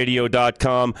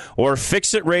 drive-radio.com, or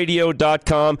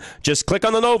fixitradio.com. Just click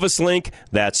on the Novus link.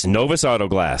 That's Novus Auto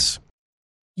Glass.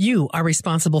 You are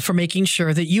responsible for making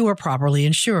sure that you are properly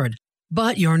insured.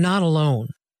 But you're not alone.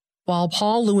 While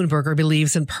Paul Leuenberger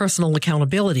believes in personal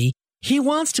accountability, he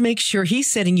wants to make sure he's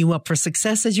setting you up for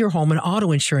success as your home and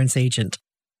auto insurance agent.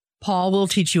 Paul will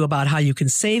teach you about how you can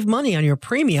save money on your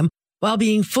premium while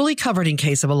being fully covered in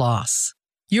case of a loss.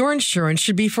 Your insurance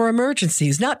should be for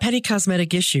emergencies, not petty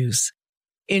cosmetic issues.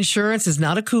 Insurance is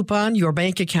not a coupon, your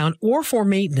bank account, or for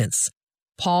maintenance.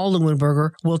 Paul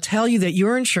Leuenberger will tell you that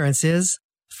your insurance is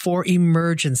for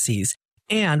emergencies.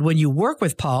 And when you work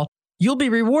with Paul, you'll be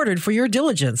rewarded for your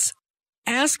diligence.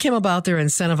 Ask him about their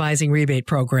incentivizing rebate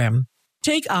program.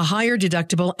 Take a higher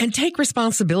deductible and take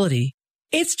responsibility.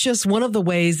 It's just one of the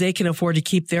ways they can afford to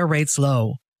keep their rates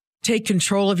low. Take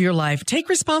control of your life. Take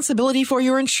responsibility for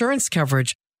your insurance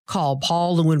coverage. Call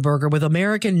Paul Leuenberger with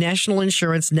American National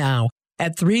Insurance now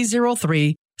at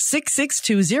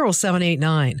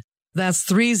 303-662-0789. That's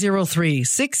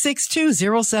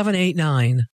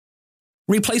 303-662-0789.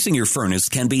 Replacing your furnace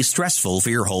can be stressful for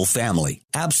your whole family.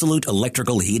 Absolute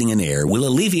Electrical Heating and Air will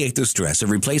alleviate the stress of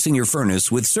replacing your furnace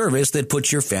with service that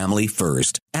puts your family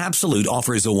first. Absolute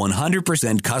offers a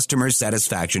 100% customer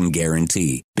satisfaction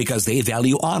guarantee because they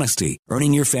value honesty,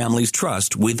 earning your family's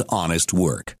trust with honest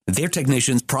work. Their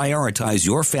technicians prioritize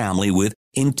your family with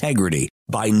integrity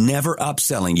by never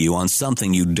upselling you on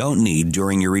something you don't need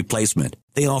during your replacement.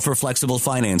 They offer flexible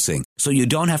financing, so you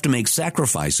don't have to make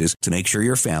sacrifices to make sure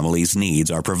your family's needs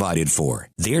are provided for.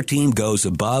 Their team goes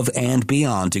above and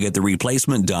beyond to get the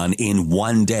replacement done in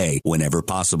one day whenever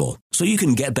possible, so you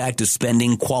can get back to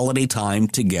spending quality time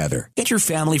together. Get your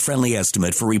family-friendly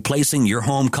estimate for replacing your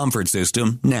home comfort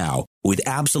system now with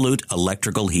Absolute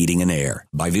Electrical Heating and Air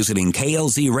by visiting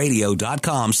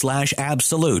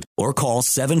klzradio.com/absolute or call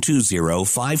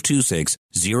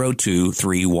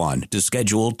 720-526-0231 to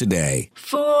schedule today.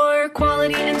 For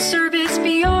quality and service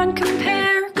beyond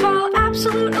compare, call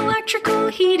Absolute Electrical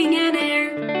Heating and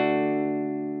Air.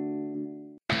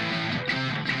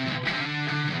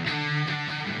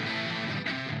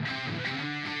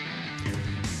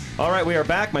 All right, we are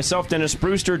back. Myself, Dennis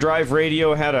Brewster, Drive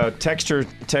Radio, had a texter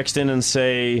text in and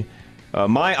say,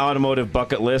 my automotive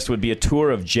bucket list would be a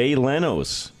tour of Jay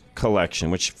Leno's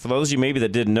collection, which for those of you maybe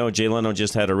that didn't know, Jay Leno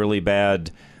just had a really bad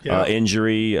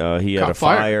injury. He had a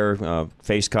fire,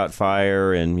 face caught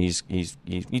fire, and he's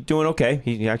doing okay.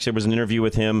 He actually was an interview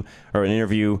with him, or an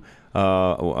interview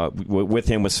with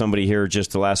him with somebody here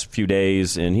just the last few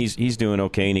days, and he's doing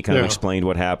okay, and he kind of explained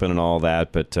what happened and all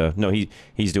that. But no,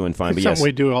 he's doing fine. It's but something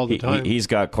we do all the time. He's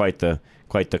got quite the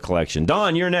collection.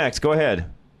 Don, you're next. Go ahead.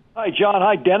 Hi, John.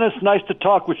 Hi, Dennis. Nice to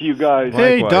talk with you guys.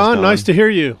 Hey, Don. Nice to hear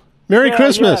you. Merry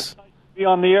Christmas. Yeah, nice to be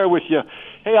on the air with you.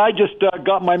 Hey, I just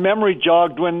got my memory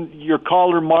jogged when your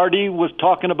caller Marty was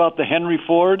talking about the Henry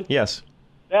Ford. Yes.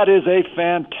 That is a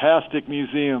fantastic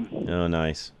museum. Oh,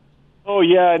 nice. Oh,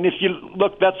 yeah, and if you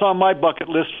look, that's on my bucket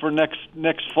list for next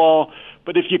fall.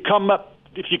 But if you come up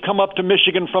to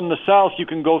Michigan from the south, you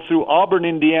can go through Auburn,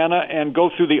 Indiana, and go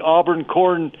through the Auburn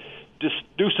Corn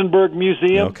Duesenberg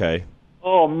Museum. Okay.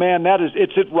 Oh man,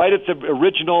 it's right at the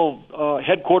original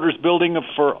headquarters building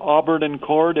for Auburn and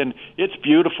Cord, and it's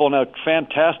beautiful and a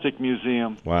fantastic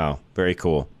museum. Wow, very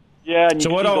cool. Yeah. And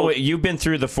so you've been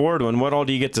through the Ford one. What all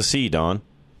do you get to see, Don?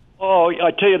 Oh, I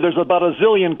tell you, there's about a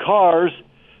zillion cars,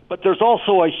 but there's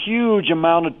also a huge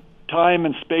amount of time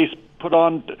and space put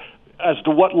on as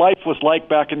to what life was like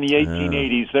back in the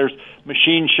 1880s. There's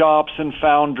machine shops and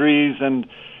foundries and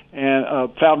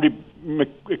foundry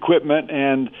equipment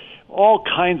and all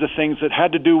kinds of things that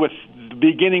had to do with the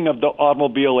beginning of the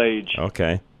automobile age.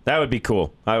 Okay. That would be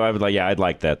cool. I would like. Yeah, I'd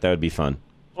like that. That would be fun.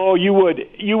 Oh, you would.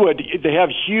 They have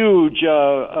huge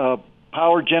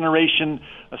power generation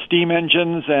steam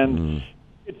engines and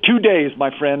 2 days,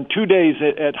 my friend. 2 days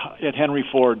at Henry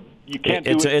Ford. You can't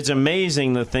do it. It's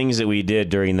amazing the things that we did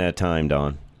during that time,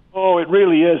 Don. Oh, it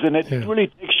really is, and it really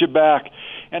takes you back.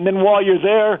 And then while you're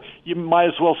there, you might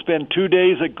as well spend 2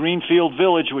 days at Greenfield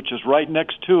Village, which is right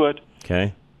next to it.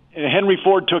 Okay. And Henry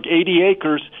Ford took 80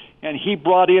 acres, and he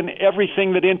brought in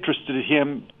everything that interested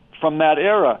him from that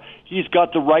era. He's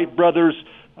got the Wright brothers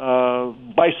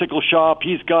bicycle shop.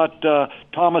 He's got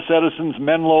Thomas Edison's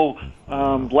Menlo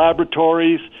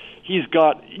laboratories. He's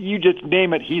got, you just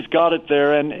name it, he's got it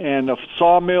there, and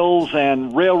sawmills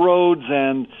and railroads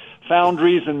and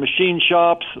foundries and machine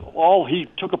shops. All he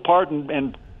took apart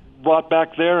and brought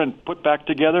back there and put back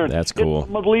together. That's cool. It's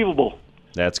unbelievable.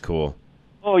 That's cool.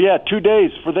 Oh, yeah, 2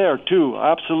 days for there, too.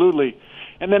 Absolutely.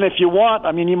 And then if you want,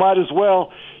 I mean, you might as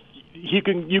well, you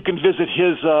can visit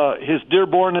his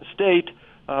Dearborn estate,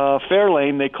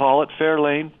 Fairlane, they call it,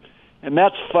 Fairlane. And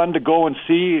that's fun to go and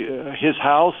see his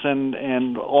house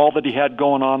and all that he had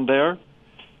going on there.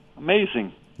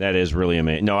 Amazing. That is really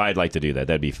amazing. No, I'd like to do that.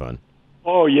 That'd be fun.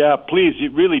 Oh, yeah, please,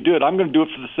 you really do it. I'm going to do it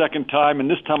for the second time, and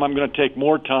this time I'm going to take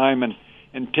more time and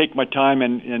take my time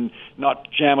and not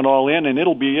jam it all in, and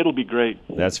it'll be great.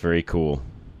 That's very cool.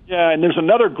 Yeah, and there's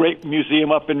another great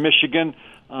museum up in Michigan,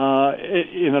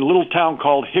 in a little town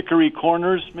called Hickory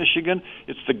Corners, Michigan.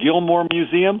 It's the Gilmore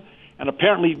Museum, and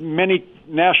apparently many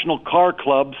national car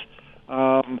clubs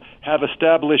have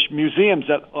established museums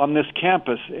on this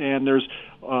campus, and there's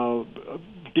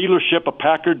dealership, a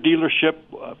Packard dealership,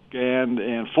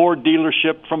 and Ford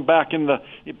dealership from back in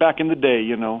the day,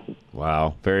 you know.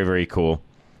 Wow, very, very cool.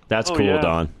 That's cool, yeah.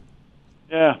 Don.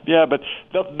 Yeah, but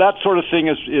that sort of thing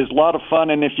is a lot of fun.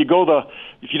 And if you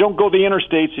don't go the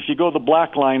interstates, if you go the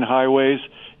Black Line highways,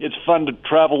 it's fun to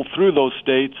travel through those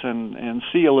states and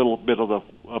see a little bit of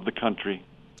the country.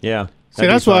 Yeah. See,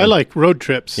 that's why I like road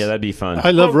trips. Yeah, that'd be fun.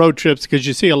 I love road trips because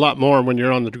you see a lot more when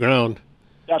you're on the ground.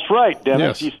 That's right,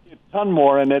 Dennis. Yes. You see a ton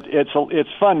more, and it's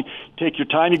fun. Take your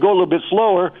time. You go a little bit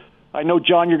slower. I know,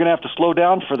 John, you're going to have to slow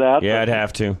down for that. Yeah, I'd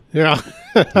have to. Yeah.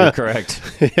 You're correct.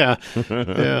 Yeah.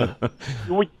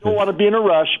 We don't want to be in a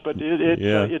rush, but it's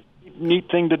a neat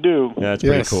thing to do. That's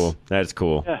pretty cool. That's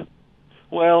cool. Yeah.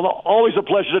 Well, always a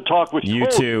pleasure to talk with you. You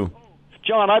too.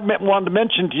 John, I wanted to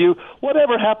mention to you,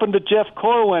 whatever happened to Jeff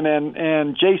Corwin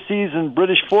and JC's and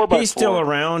British 4x4? He's still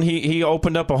around. He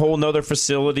opened up a whole nother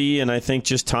facility, and I think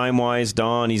just time-wise,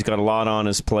 Don, he's got a lot on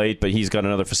his plate, but he's got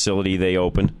another facility they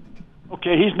opened.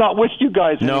 Okay, he's not with you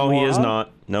guys anymore. No, he is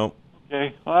not. Nope.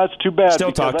 Okay, well, that's too bad.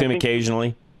 Still talk to him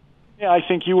occasionally. Yeah, I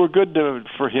think you were good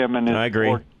for him. And I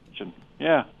agree.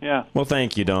 Yeah. Well,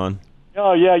 thank you, Don.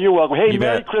 Oh, yeah, you're welcome. Hey, You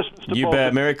Merry bet. Christmas to You both bet.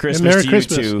 of you. Merry Christmas Merry to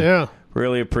Christmas, you, too. yeah.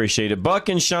 Really appreciate it. Buck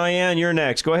and Cheyenne, you're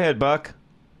next. Go ahead, Buck.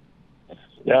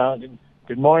 Yeah,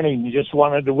 good morning. Just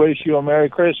wanted to wish you a Merry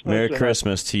Christmas. Merry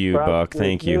Christmas to you, Buck.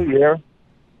 Thank you. New Year.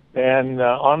 And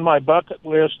on my bucket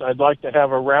list, I'd like to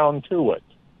have a round to it.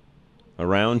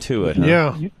 Around to it, huh?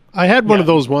 Yeah. I had one of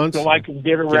those once. So I can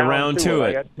get around, to it.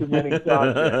 I got too many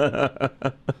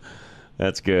thoughts.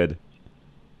 That's good.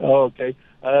 Okay.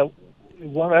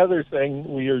 One other thing,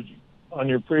 on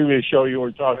your previous show, you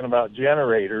were talking about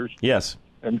generators. Yes.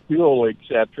 And fuel,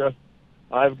 etc.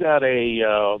 I've got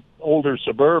a older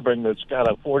Suburban that's got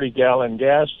a 40-gallon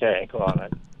gas tank on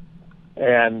it.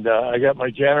 And I got my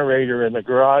generator in the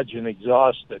garage and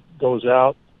exhaust that goes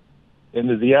out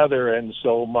into the other, and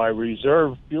so my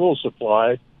reserve fuel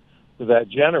supply for that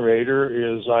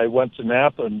generator is I went to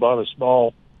Napa and bought a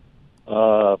small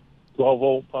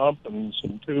 12-volt pump and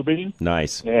some tubing.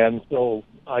 Nice. And so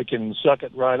I can suck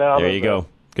it right out. There of you go.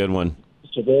 Good one.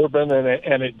 Suburban,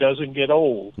 and it doesn't get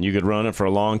old. You could run it for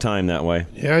a long time that way.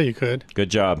 Yeah, you could. Good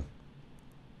job.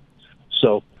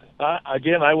 So,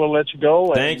 again, I will let you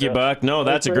go. Thank you, Buck. No,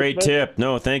 that's a great tip.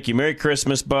 No, thank you. Merry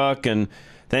Christmas, Buck, and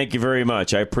thank you very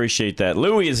much. I appreciate that.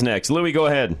 Louie is next. Louie, go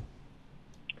ahead.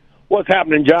 What's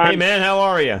happening, John? Hey, man, how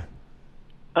are you?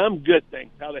 I'm good,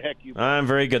 thanks. How the heck you? I'm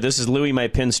very good. This is Louie, my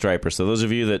pinstriper. So those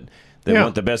of you that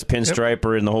want the best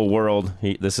pinstriper in the whole world,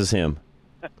 this is him.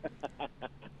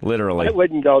 Literally. I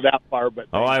wouldn't go that far, but...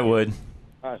 Oh, I would.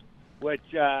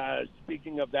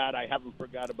 Speaking of that, I haven't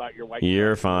forgot about your wife.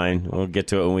 You're fine. We'll get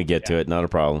to it when we get to it. Not a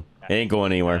problem. It ain't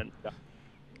going anywhere.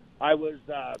 I was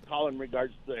calling in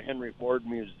regards to the Henry Ford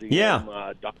Museum.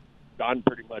 Yeah. Don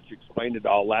pretty much explained it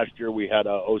all. Last year we had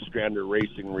a Ostrander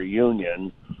Racing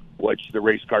reunion, which the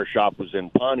race car shop was in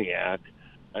Pontiac,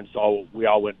 and so we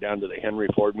all went down to the Henry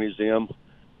Ford Museum.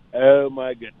 Oh,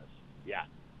 my goodness. Yeah.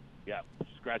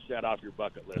 Scratch that off your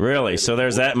bucket list. Really? So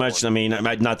there's that much. I mean,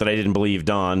 not that I didn't believe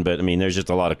Don, but, I mean, there's just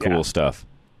a lot of cool stuff.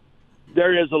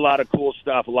 There is a lot of cool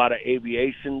stuff, a lot of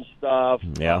aviation stuff.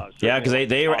 Yeah, because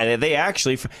they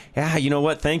actually, you know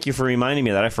what? Thank you for reminding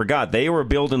me of that. I forgot. They were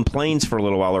building planes for a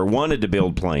little while, or wanted to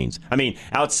build planes. I mean,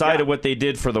 outside of what they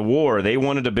did for the war, they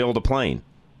wanted to build a plane.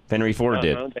 Henry Ford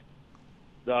did.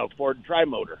 The Ford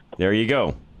Trimotor. There you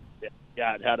go.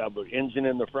 Yeah, it had an engine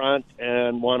in the front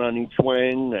and one on each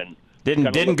wing, and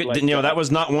that was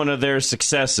not one of their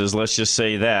successes. Let's just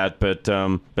say that, but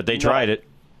they tried it.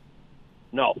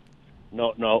 No.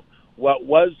 What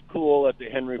was cool at the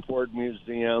Henry Ford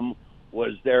Museum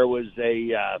was there was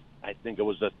I think it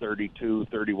was a 32,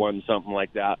 31, something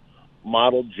like that,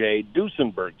 Model J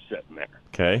Duesenberg sitting there.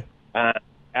 Okay.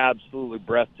 Absolutely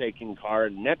breathtaking car.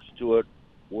 And next to it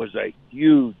was a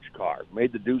huge car.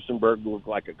 Made the Duesenberg look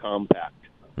like a compact.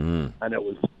 And it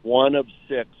was one of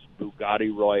 6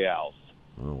 Bugatti Royales.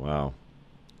 Oh, wow.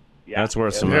 Yeah. That's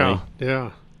worth some money.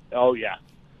 Yeah. Oh, yeah.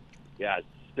 Yeah,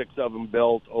 6 of them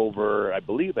built over, I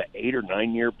believe, an 8 or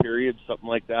 9 year period, something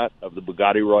like that, of the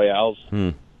Bugatti Royales.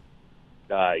 The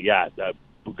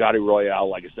Bugatti Royale,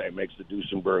 like I say, makes the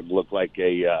Duesenberg look like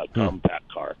a compact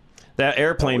car. That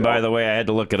airplane, by the way, I had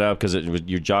to look it up because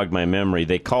you jogged my memory.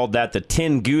 They called that the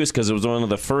Tin Goose because it was one of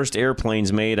the first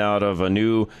airplanes made out of a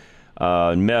new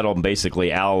metal,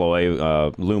 basically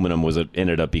alloy. Aluminum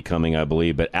ended up becoming, I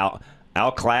believe, but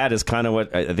Alclad is kind of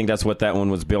what I think that's what that one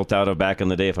was built out of back in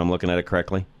the day, if I'm looking at it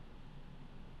correctly.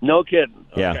 No kidding.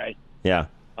 Yeah. Okay. Yeah.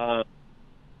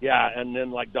 And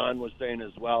then like Don was saying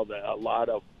as well, that a lot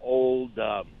of old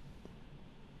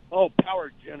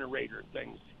power generator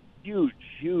things, huge,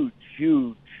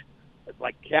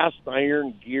 like cast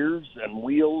iron gears and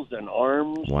wheels and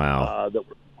arms. Wow. That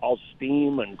were all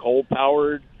steam and coal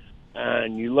powered,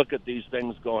 and you look at these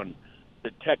things going,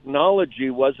 the technology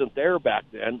wasn't there back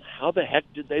then. How the heck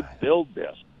did they build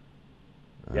this?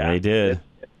 They did.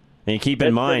 And you keep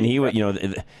in mind,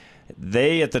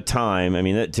 they at the time. I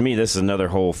mean, to me, this is another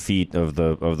whole feat of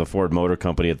the Ford Motor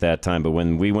Company at that time. But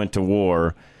when we went to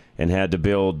war and had to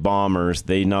build bombers,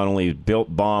 they not only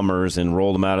built bombers and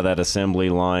rolled them out of that assembly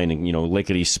line and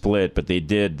lickety split, but they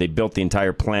built the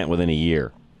entire plant within a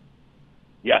year.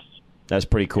 Yes, that's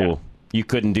pretty cool. Yeah. You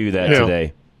couldn't do that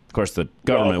today. Of course, the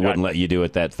government wouldn't let you do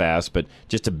it that fast, but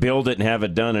just to build it and have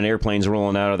it done and airplanes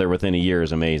rolling out of there within a year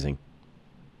is amazing.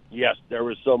 Yes, there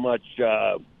was so much,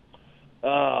 what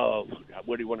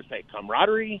do you want to say,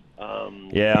 camaraderie,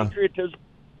 patriotism,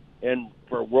 and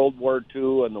for World War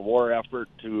II and the war effort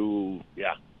to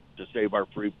save our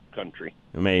free country.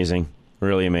 Amazing.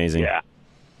 Really amazing. Yeah.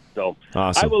 So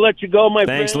awesome. I will let you go, my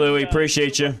friend. Thanks, Louie.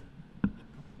 Appreciate you.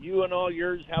 You and all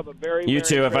yours have a very, You Merry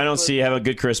too. Christmas. If I don't see you, have a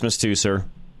good Christmas too, sir.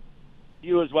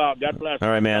 You as well. God bless. All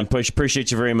right, man. Appreciate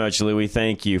you very much, Louie.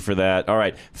 Thank you for that. All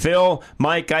right. Phil,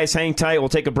 Mike, guys, hang tight. We'll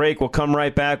take a break. We'll come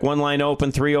right back. One line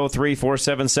open,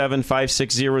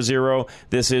 303-477-5600.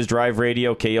 This is Drive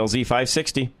Radio, KLZ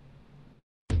 560.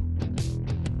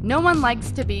 No one likes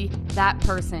to be that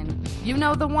person. You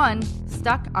know the one,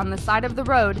 stuck on the side of the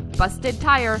road, busted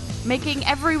tire, making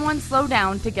everyone slow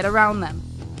down to get around them.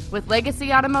 With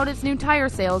Legacy Automotive's new tire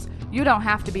sales, you don't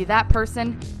have to be that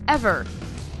person, ever.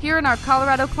 Here in our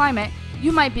Colorado climate,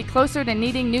 you might be closer to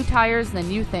needing new tires than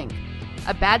you think.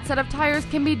 A bad set of tires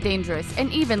can be dangerous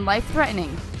and even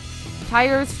life-threatening.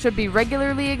 Tires should be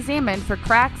regularly examined for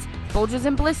cracks, bulges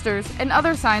and blisters, and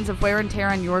other signs of wear and tear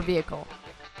on your vehicle.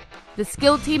 The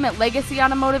skilled team at Legacy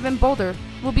Automotive in Boulder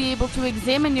will be able to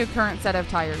examine your current set of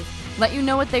tires, let you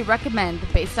know what they recommend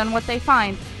based on what they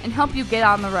find, and help you get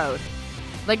on the road.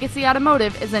 Legacy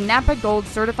Automotive is a Napa Gold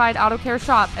certified auto care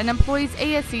shop and employs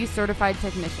ASE certified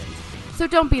technicians. So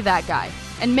don't be that guy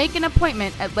and make an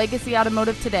appointment at Legacy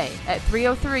Automotive today at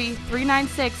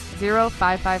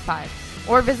 303-396-0555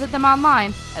 or visit them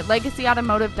online at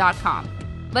legacyautomotive.com.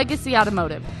 Legacy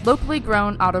Automotive, locally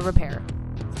grown auto repair.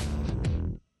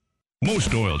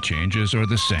 Most oil changes are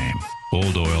the same.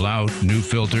 Old oil out, new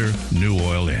filter, new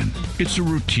oil in. It's a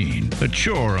routine, a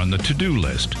chore on the to-do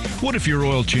list. What if your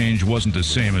oil change wasn't the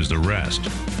same as the rest?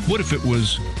 What if it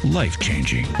was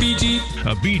life-changing? BG.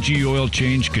 A BG oil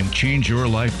change can change your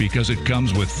life because it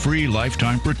comes with free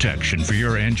lifetime protection for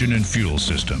your engine and fuel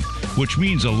system, which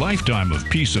means a lifetime of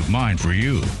peace of mind for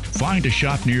you. Find a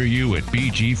shop near you at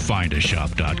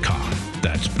bgfindashop.com.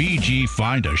 That's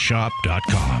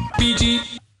bgfindashop.com.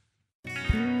 BG.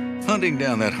 Hunting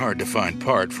down that hard-to-find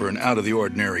part for an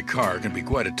out-of-the-ordinary car can be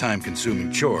quite a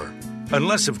time-consuming chore.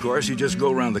 Unless, of course, you just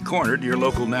go around the corner to your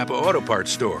local Napa Auto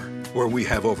Parts store, where we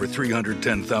have over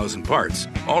 310,000 parts,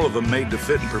 all of them made to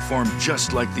fit and perform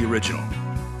just like the original.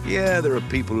 Yeah, there are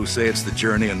people who say it's the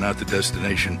journey and not the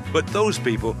destination, but those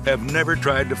people have never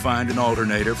tried to find an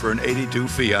alternator for an 82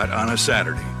 Fiat on a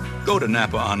Saturday. Go to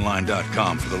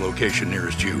NapaOnline.com for the location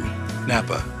nearest you.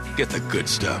 Napa, get the good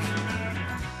stuff.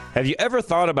 Have you ever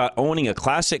thought about owning a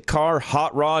classic car,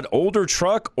 hot rod, older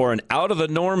truck, or an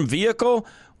out-of-the-norm vehicle?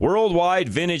 Worldwide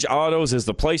Vintage Autos is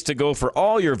the place to go for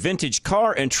all your vintage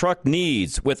car and truck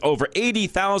needs. With over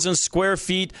 80,000 square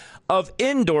feet of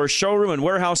indoor showroom and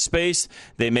warehouse space,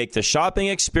 they make the shopping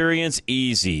experience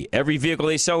easy. Every vehicle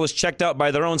they sell is checked out by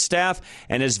their own staff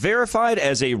and is verified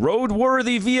as a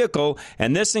roadworthy vehicle,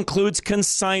 and this includes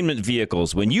consignment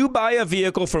vehicles. When you buy a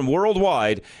vehicle from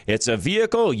Worldwide, it's a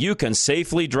vehicle you can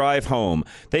safely drive home.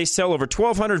 They sell over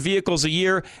 1,200 vehicles a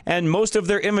year, and most of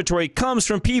their inventory comes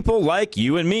from people like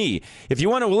you and me. If you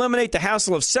want to eliminate the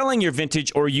hassle of selling your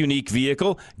vintage or unique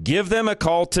vehicle, give them a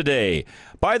call today.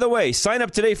 By the way, sign up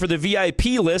today for the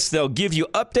VIP list. They'll give you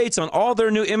updates on all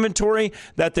their new inventory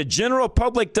that the general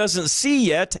public doesn't see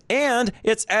yet, and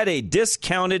it's at a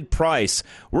discounted price.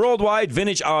 Worldwide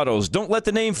Vintage Autos. Don't let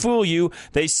the name fool you.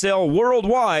 They sell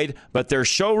worldwide, but their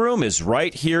showroom is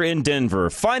right here in Denver.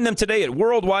 Find them today at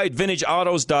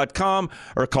worldwidevintageautos.com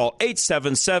or call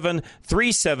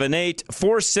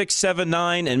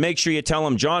 877-378-4679 and make sure you tell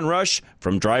them John Rush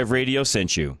from Drive Radio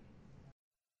sent you.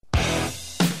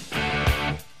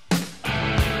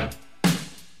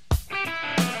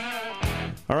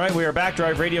 All right, we are back.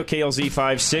 Drive Radio, KLZ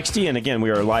 560. And again, we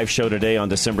are a live show today on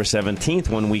December 17th,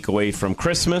 1 week away from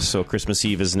Christmas. So Christmas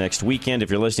Eve is next weekend. If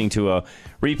you're listening to a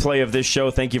replay of this show,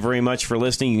 thank you very much for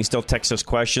listening. You can still text us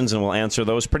questions, and we'll answer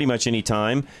those pretty much any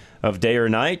time of day or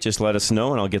night. Just let us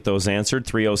know, and I'll get those answered.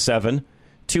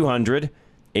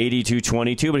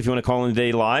 307-200-8222. But if you want to call in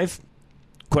today live,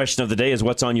 question of the day is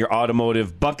what's on your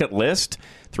automotive bucket list?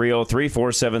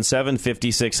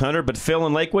 303-477-5600. But Phil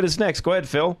in Lakewood is next. Go ahead,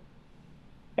 Phil.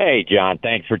 Hey, John,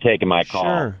 thanks for taking my call.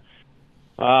 Sure.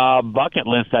 Bucket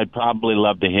list, I'd probably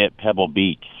love to hit Pebble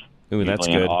Beach. Ooh, that's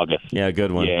good. In August. Yeah,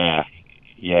 good one.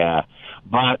 Yeah.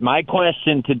 But my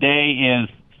question today is,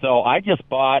 so I just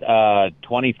bought a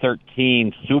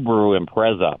 2013 Subaru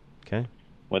Impreza. Okay.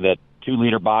 With a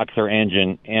 2-liter boxer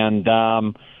engine, and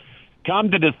come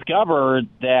to discover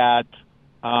that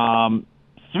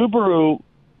Subaru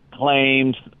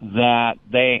claims that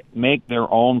they make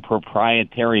their own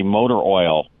proprietary motor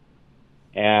oil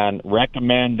and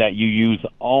recommend that you use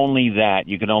only that.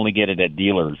 You can only get it at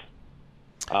dealers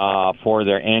for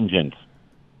their engines.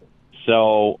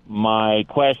 So my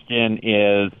question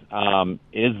is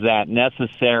that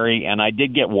necessary? And I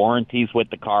did get warranties with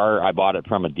the car. I bought it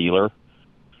from a dealer.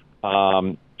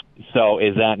 So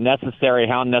is that necessary?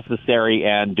 How necessary?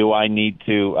 And do I need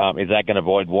to, is that going to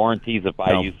avoid warranties if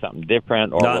I use something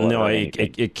different? Or No,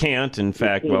 it can't. In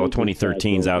fact,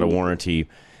 2013 is out of warranty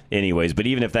anyways. But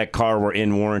even if that car were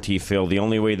in warranty, Phil, the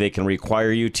only way they can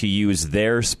require you to use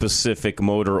their specific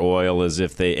motor oil is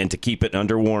if they, and to keep it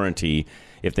under warranty,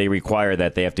 if they require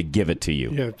that, they have to give it to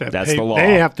you. Yeah, that's the law.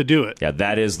 They have to do it. Yeah,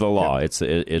 that is the law.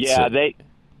 Yeah.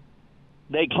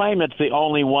 They claim it's the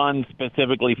only one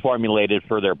specifically formulated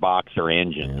for their boxer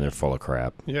engine. Yeah, they're full of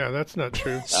crap. Yeah, that's not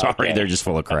true. Sorry, They're just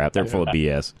full of crap. They're full of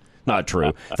BS. Not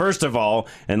true. First of all,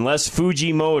 unless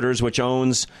Fuji Motors, which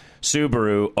owns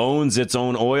Subaru, owns its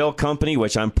own oil company,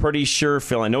 which I'm pretty sure,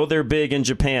 Phil, I know they're big in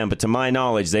Japan, but to my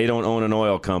knowledge, they don't own an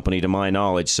oil company, to my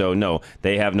knowledge. So, no,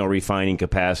 they have no refining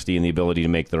capacity and the ability to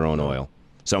make their own oil.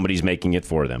 Somebody's making it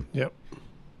for them. Yep.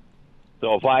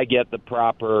 So if I get the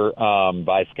proper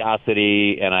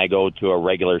viscosity and I go to a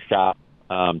regular shop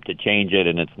to change it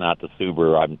and it's not the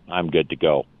Subaru, I'm good to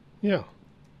go. Yeah.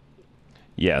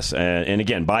 Yes, and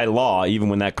again, by law, even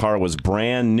when that car was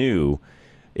brand new,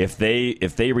 if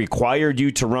they required you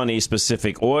to run a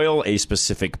specific oil, a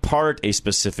specific part, a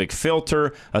specific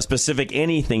filter, a specific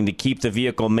anything to keep the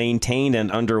vehicle maintained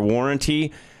and under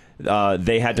warranty,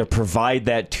 they had to provide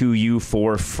that to you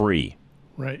for free.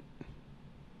 Right.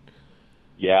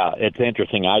 Yeah, it's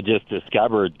interesting. I just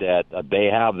discovered that they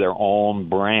have their own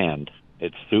brand.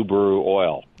 It's Subaru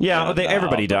oil. Yeah, and,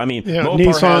 everybody does. I mean, Mopar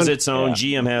Nissan has its own,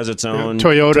 GM has its own,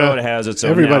 Toyota has its own.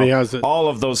 Everybody now, has it. All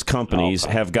of those companies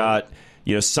have got,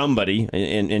 somebody,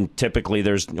 and typically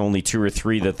there's only 2 or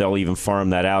 3 that they'll even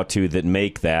farm that out to that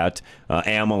make that.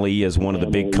 Amalie is one of the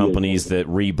big companies that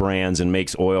rebrands and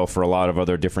makes oil for a lot of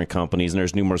other different companies, and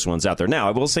there's numerous ones out there. Now,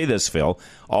 I will say this, Phil.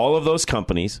 All of those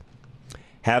companies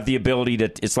have the ability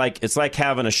to. It's like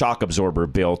having a shock absorber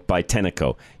built by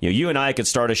Tenneco. You and I could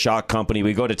start a shock company.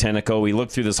 We go to Tenneco. We look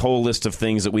through this whole list of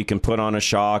things that we can put on a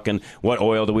shock, and what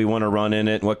oil do we want to run in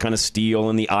it, and what kind of steel,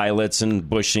 and the eyelets and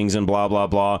bushings, and blah blah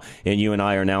blah. And you and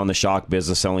I are now in the shock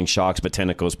business selling shocks, but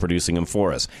Tenneco's producing them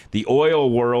for us. The oil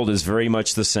world is very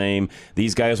much the same.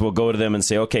 These guys will go to them and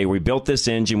say, okay, we built this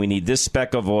engine. We need this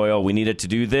spec of oil. We need it to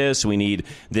do this. We need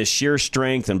this shear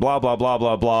strength, and blah blah blah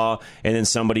blah blah. And then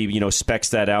somebody specs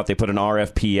that out. They put an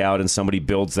RFP out, and somebody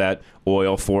builds that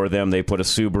oil for them. They put a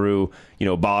Subaru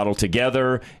bottle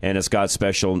together, and it's got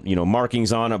special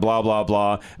markings on it, blah blah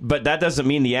blah. But that doesn't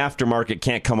mean the aftermarket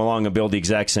can't come along and build the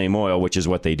exact same oil, which is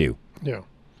what they do. Yeah.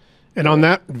 And on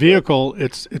that vehicle,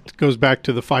 it goes back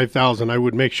to the 5,000. I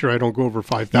would make sure I don't go over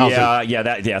 5,000.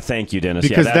 Yeah. Thank you, Dennis.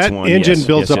 Because that's that one. engine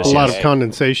builds up a lot of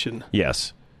condensation.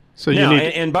 Yes. So now,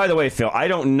 and by the way, Phil, I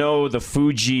don't know the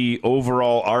Fuji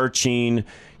overall arching,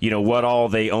 what all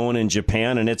they own in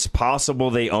Japan, and it's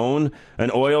possible they own an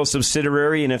oil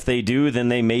subsidiary, and if they do, then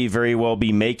they may very well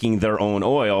be making their own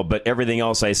oil, but everything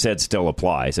else I said still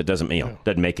applies. It doesn't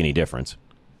make any difference.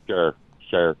 Sure.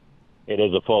 It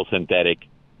is a full synthetic,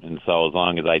 and so as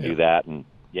long as I do that, and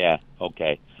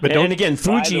okay. But and again,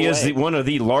 Fuji is one of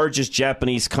the largest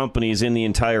Japanese companies in the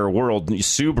entire world.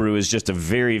 Subaru is just a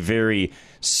very, very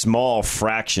small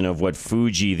fraction of what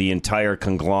Fuji, the entire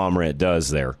conglomerate,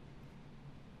 does there.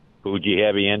 Fuji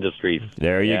Heavy Industries.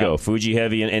 There you go, Fuji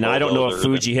Heavy, and I don't know if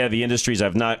Fuji Heavy Industries.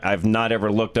 I've not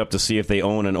ever looked up to see if they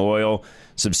own an oil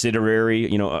subsidiary.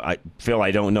 Phil,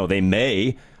 I don't know. They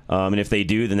may. And if they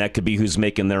do, then that could be who's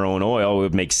making their own oil. It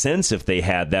would make sense if they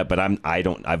had that, but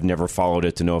I've never followed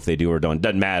it to know if they do or don't.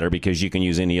 Doesn't matter, because you can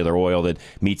use any other oil that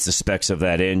meets the specs of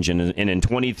that engine. And in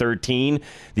 2013,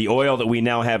 the oil that we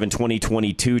now have in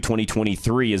 2022,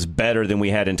 2023 is better than we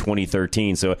had in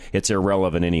 2013, so it's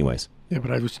irrelevant anyways. Yeah,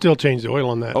 but I would still change the oil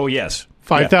on that. Oh, yes.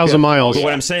 5,000 miles. But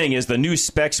what I'm saying is the new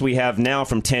specs we have now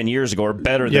from 10 years ago are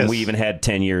better than we even had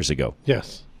 10 years ago.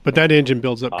 Yes, but that engine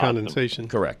builds up condensation.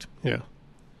 Correct. Yeah.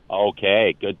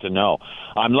 Okay, good to know.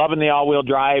 I'm loving the all-wheel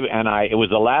drive, and it was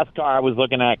the last car I was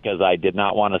looking at because I did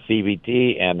not want a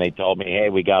CVT, and they told me, hey,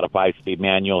 we got a 5-speed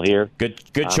manual here. Good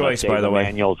choice, by the way.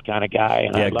 Manuals kind of guy.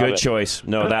 And yeah, good choice.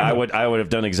 No, that I would have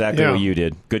done exactly what you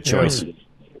did. Good choice. Yeah.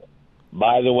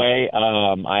 By the way,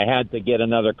 I had to get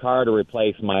another car to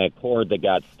replace my Accord that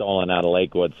got stolen out of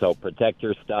Lakewood. So protect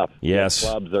your stuff. Yes.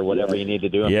 Clubs or whatever you need to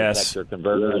do, and protect your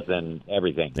converters and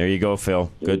everything. There you go,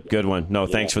 Phil. Good one. No,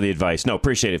 thanks for the advice. No,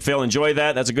 appreciate it. Phil, enjoy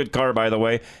that. That's a good car, by the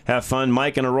way. Have fun.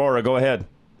 Mike and Aurora, go ahead.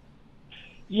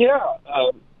 Yeah,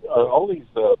 all these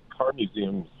car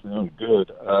museums sound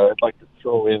good. I'd like to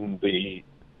throw in the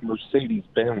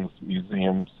Mercedes-Benz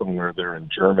Museum somewhere there in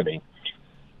Germany,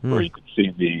 where you could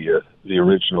see the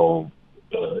original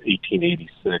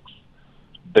 1886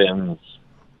 Benz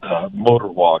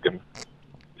Motorwagen,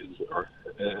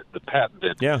 the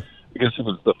patented. Yeah, I guess it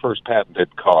was the first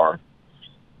patented car,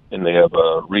 and they have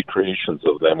recreations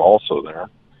of them also there.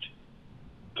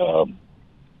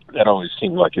 That always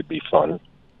seemed like it'd be fun.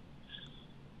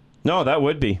 No, that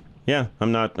would be. Yeah, I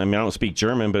don't speak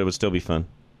German, but it would still be fun.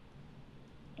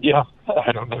 Yeah,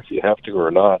 I don't know if you have to or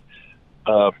not.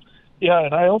 Yeah,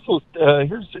 and I also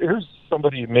here's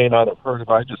somebody you may not have heard of.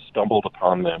 I just stumbled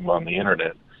upon them on the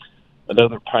internet.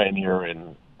 Another pioneer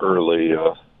in early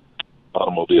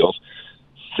automobiles,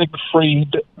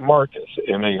 Siegfried Marcus,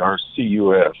 Marcus.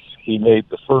 He made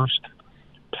the first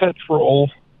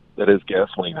petrol, that is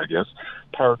gasoline, I guess,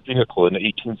 powered vehicle in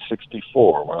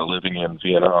 1864 while living in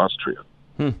Vienna, Austria.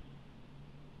 I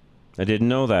didn't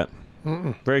know that.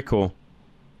 Very cool.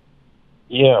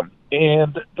 Yeah.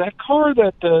 And that car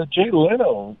that Jay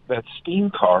Leno, that steam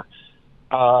car,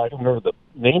 I don't remember the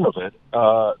name of it.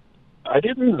 I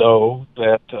didn't know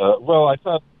that.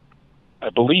 I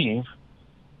believe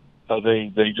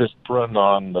they just run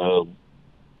on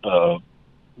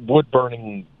wood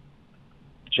burning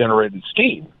generated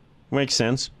steam. Makes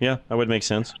sense. Yeah, that would make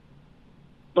sense.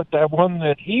 But that one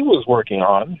that he was working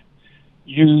on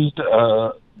used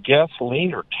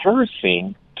gasoline or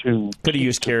kerosene. Could have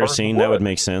used kerosene. That would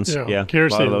make sense. Yeah.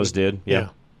 Kerosene. A lot of those did. Yeah.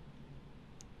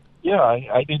 Yeah,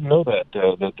 I didn't know that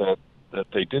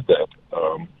they did that.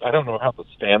 I don't know how the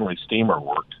Stanley steamer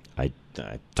worked. I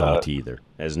don't either.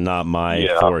 It's not my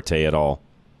forte at all.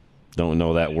 Don't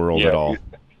know that world at all.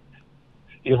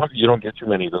 You don't get too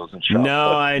many of those in shops. No,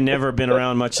 I've never been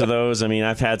around much of those. I mean,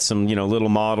 I've had some, little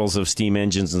models of steam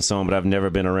engines and so on, but I've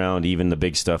never been around even the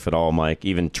big stuff at all, Mike.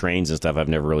 Even trains and stuff, I've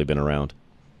never really been around.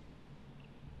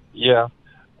 Yeah.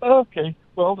 Okay.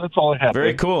 Well, that's all I have.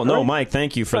 Very cool. No, Mike,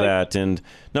 thank you for that. And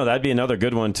no, that'd be another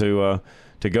good one to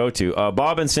to go to.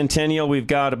 Bob in Centennial, we've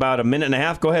got about a minute and a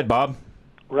half. Go ahead, Bob.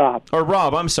 Rob. Or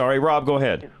Rob, I'm sorry. Rob, go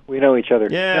ahead. We know each other.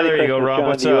 Yeah, Merry there you go, Christmas, Rob. John,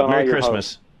 What's to you up? and all Merry your Christmas.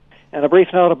 hosts. And a brief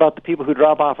note about the people who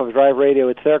drop off of Drive Radio.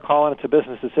 It's their call and it's a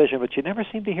business decision, but you never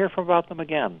seem to hear about them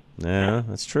again. Yeah,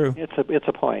 that's true. It's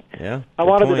a point. Yeah. I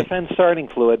wanted to defend starting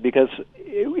fluid because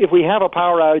if we have a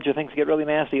power outage and things get really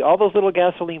nasty, all those little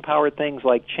gasoline-powered things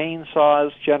like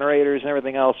chainsaws, generators, and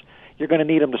everything else, you're going to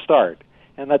need them to start.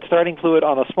 And that starting fluid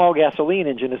on a small gasoline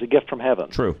engine is a gift from heaven.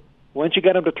 True. Once you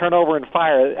get them to turn over and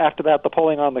fire, after that, the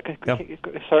pulling on the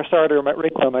starter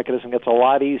recoil mechanism gets a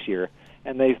lot easier.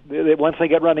 And they once they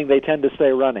get running, they tend to stay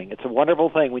running. It's a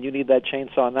wonderful thing when you need that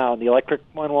chainsaw now, and the electric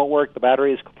one won't work. The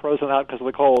battery is frozen out because of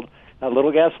the cold. That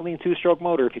little gasoline two-stroke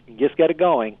motor, if you can just get it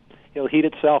going, it'll heat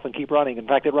itself and keep running. In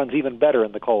fact, it runs even better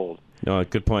in the cold. No,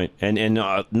 good point. And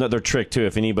another trick, too,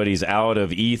 if anybody's out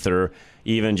of ether,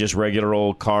 even just regular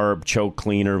old carb choke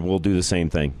cleaner will do the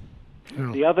same thing.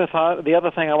 The other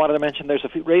thing I wanted to mention, there's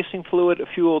a racing fluid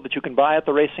fuel that you can buy at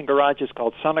the racing garages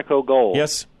called Sunoco Gold.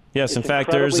 Yes. It's in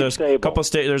fact, there's a stable. couple.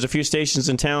 There's a few stations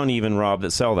in town, even, Rob,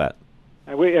 that sell that.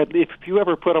 If you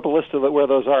ever put up a list of where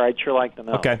those are, I'd sure like to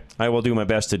know. Okay, I will do my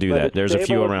best to do But that. it's There's a few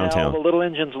stable around as town. hell. The little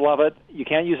engines love it. You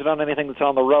can't use it on anything that's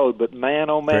on the road, but man,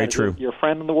 oh man, Very it's true. your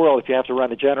friend in the world. If you have to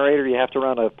run a generator, you have to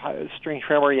run a string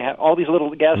trimmer, you have all these little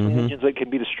gasoline engines that can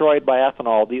be destroyed by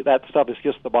ethanol. That stuff is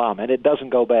just the bomb, and it doesn't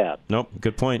go bad. Nope,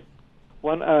 good point.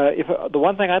 The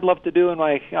one thing I'd love to do in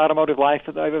my automotive life,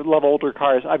 I love older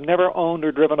cars. I've never owned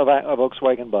or driven a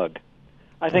Volkswagen Bug.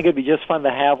 I think it'd be just fun to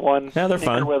have one. Yeah, they're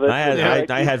fun. With it.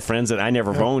 I had friends that I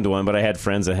never owned one, but I had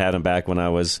friends that had them back when I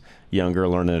was younger,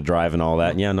 learning to drive and all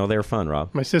that. And yeah, no, they were fun, Rob.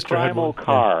 My sister had Primal one.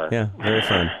 car. Yeah, very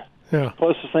fun. Yeah.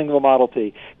 Closest thing to a Model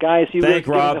T. Guys, you Thank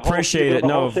giving Rob. the whole, Appreciate you it. the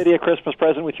whole No. city a Christmas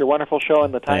present with your wonderful show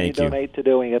and the time Thank you you. donate to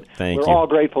doing it. Thank We're you. all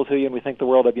grateful to you, and we think the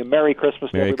world of you. Merry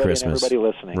Christmas to Merry everybody Christmas. and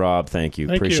everybody listening. Rob, thank you.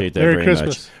 Thank you. Appreciate that Merry very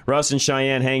Christmas. much. Russ and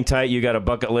Cheyenne, hang tight. You got a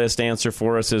bucket list answer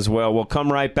for us as well. We'll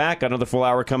come right back. Another full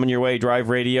hour coming your way. Drive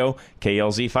Radio,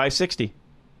 KLZ 560.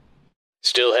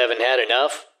 Still haven't had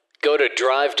enough? Go to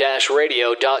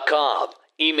drive-radio.com.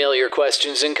 Email your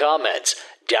questions and comments.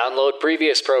 Download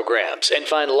previous programs and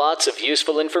find lots of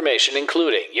useful information,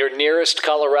 including your nearest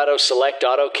Colorado Select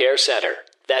Auto Care Center.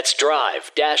 That's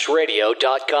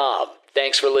drive-radio.com.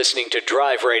 Thanks for listening to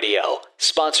Drive Radio,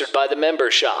 sponsored by the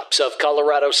member shops of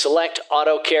Colorado Select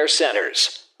Auto Care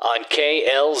Centers on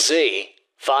KLZ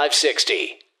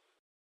 560.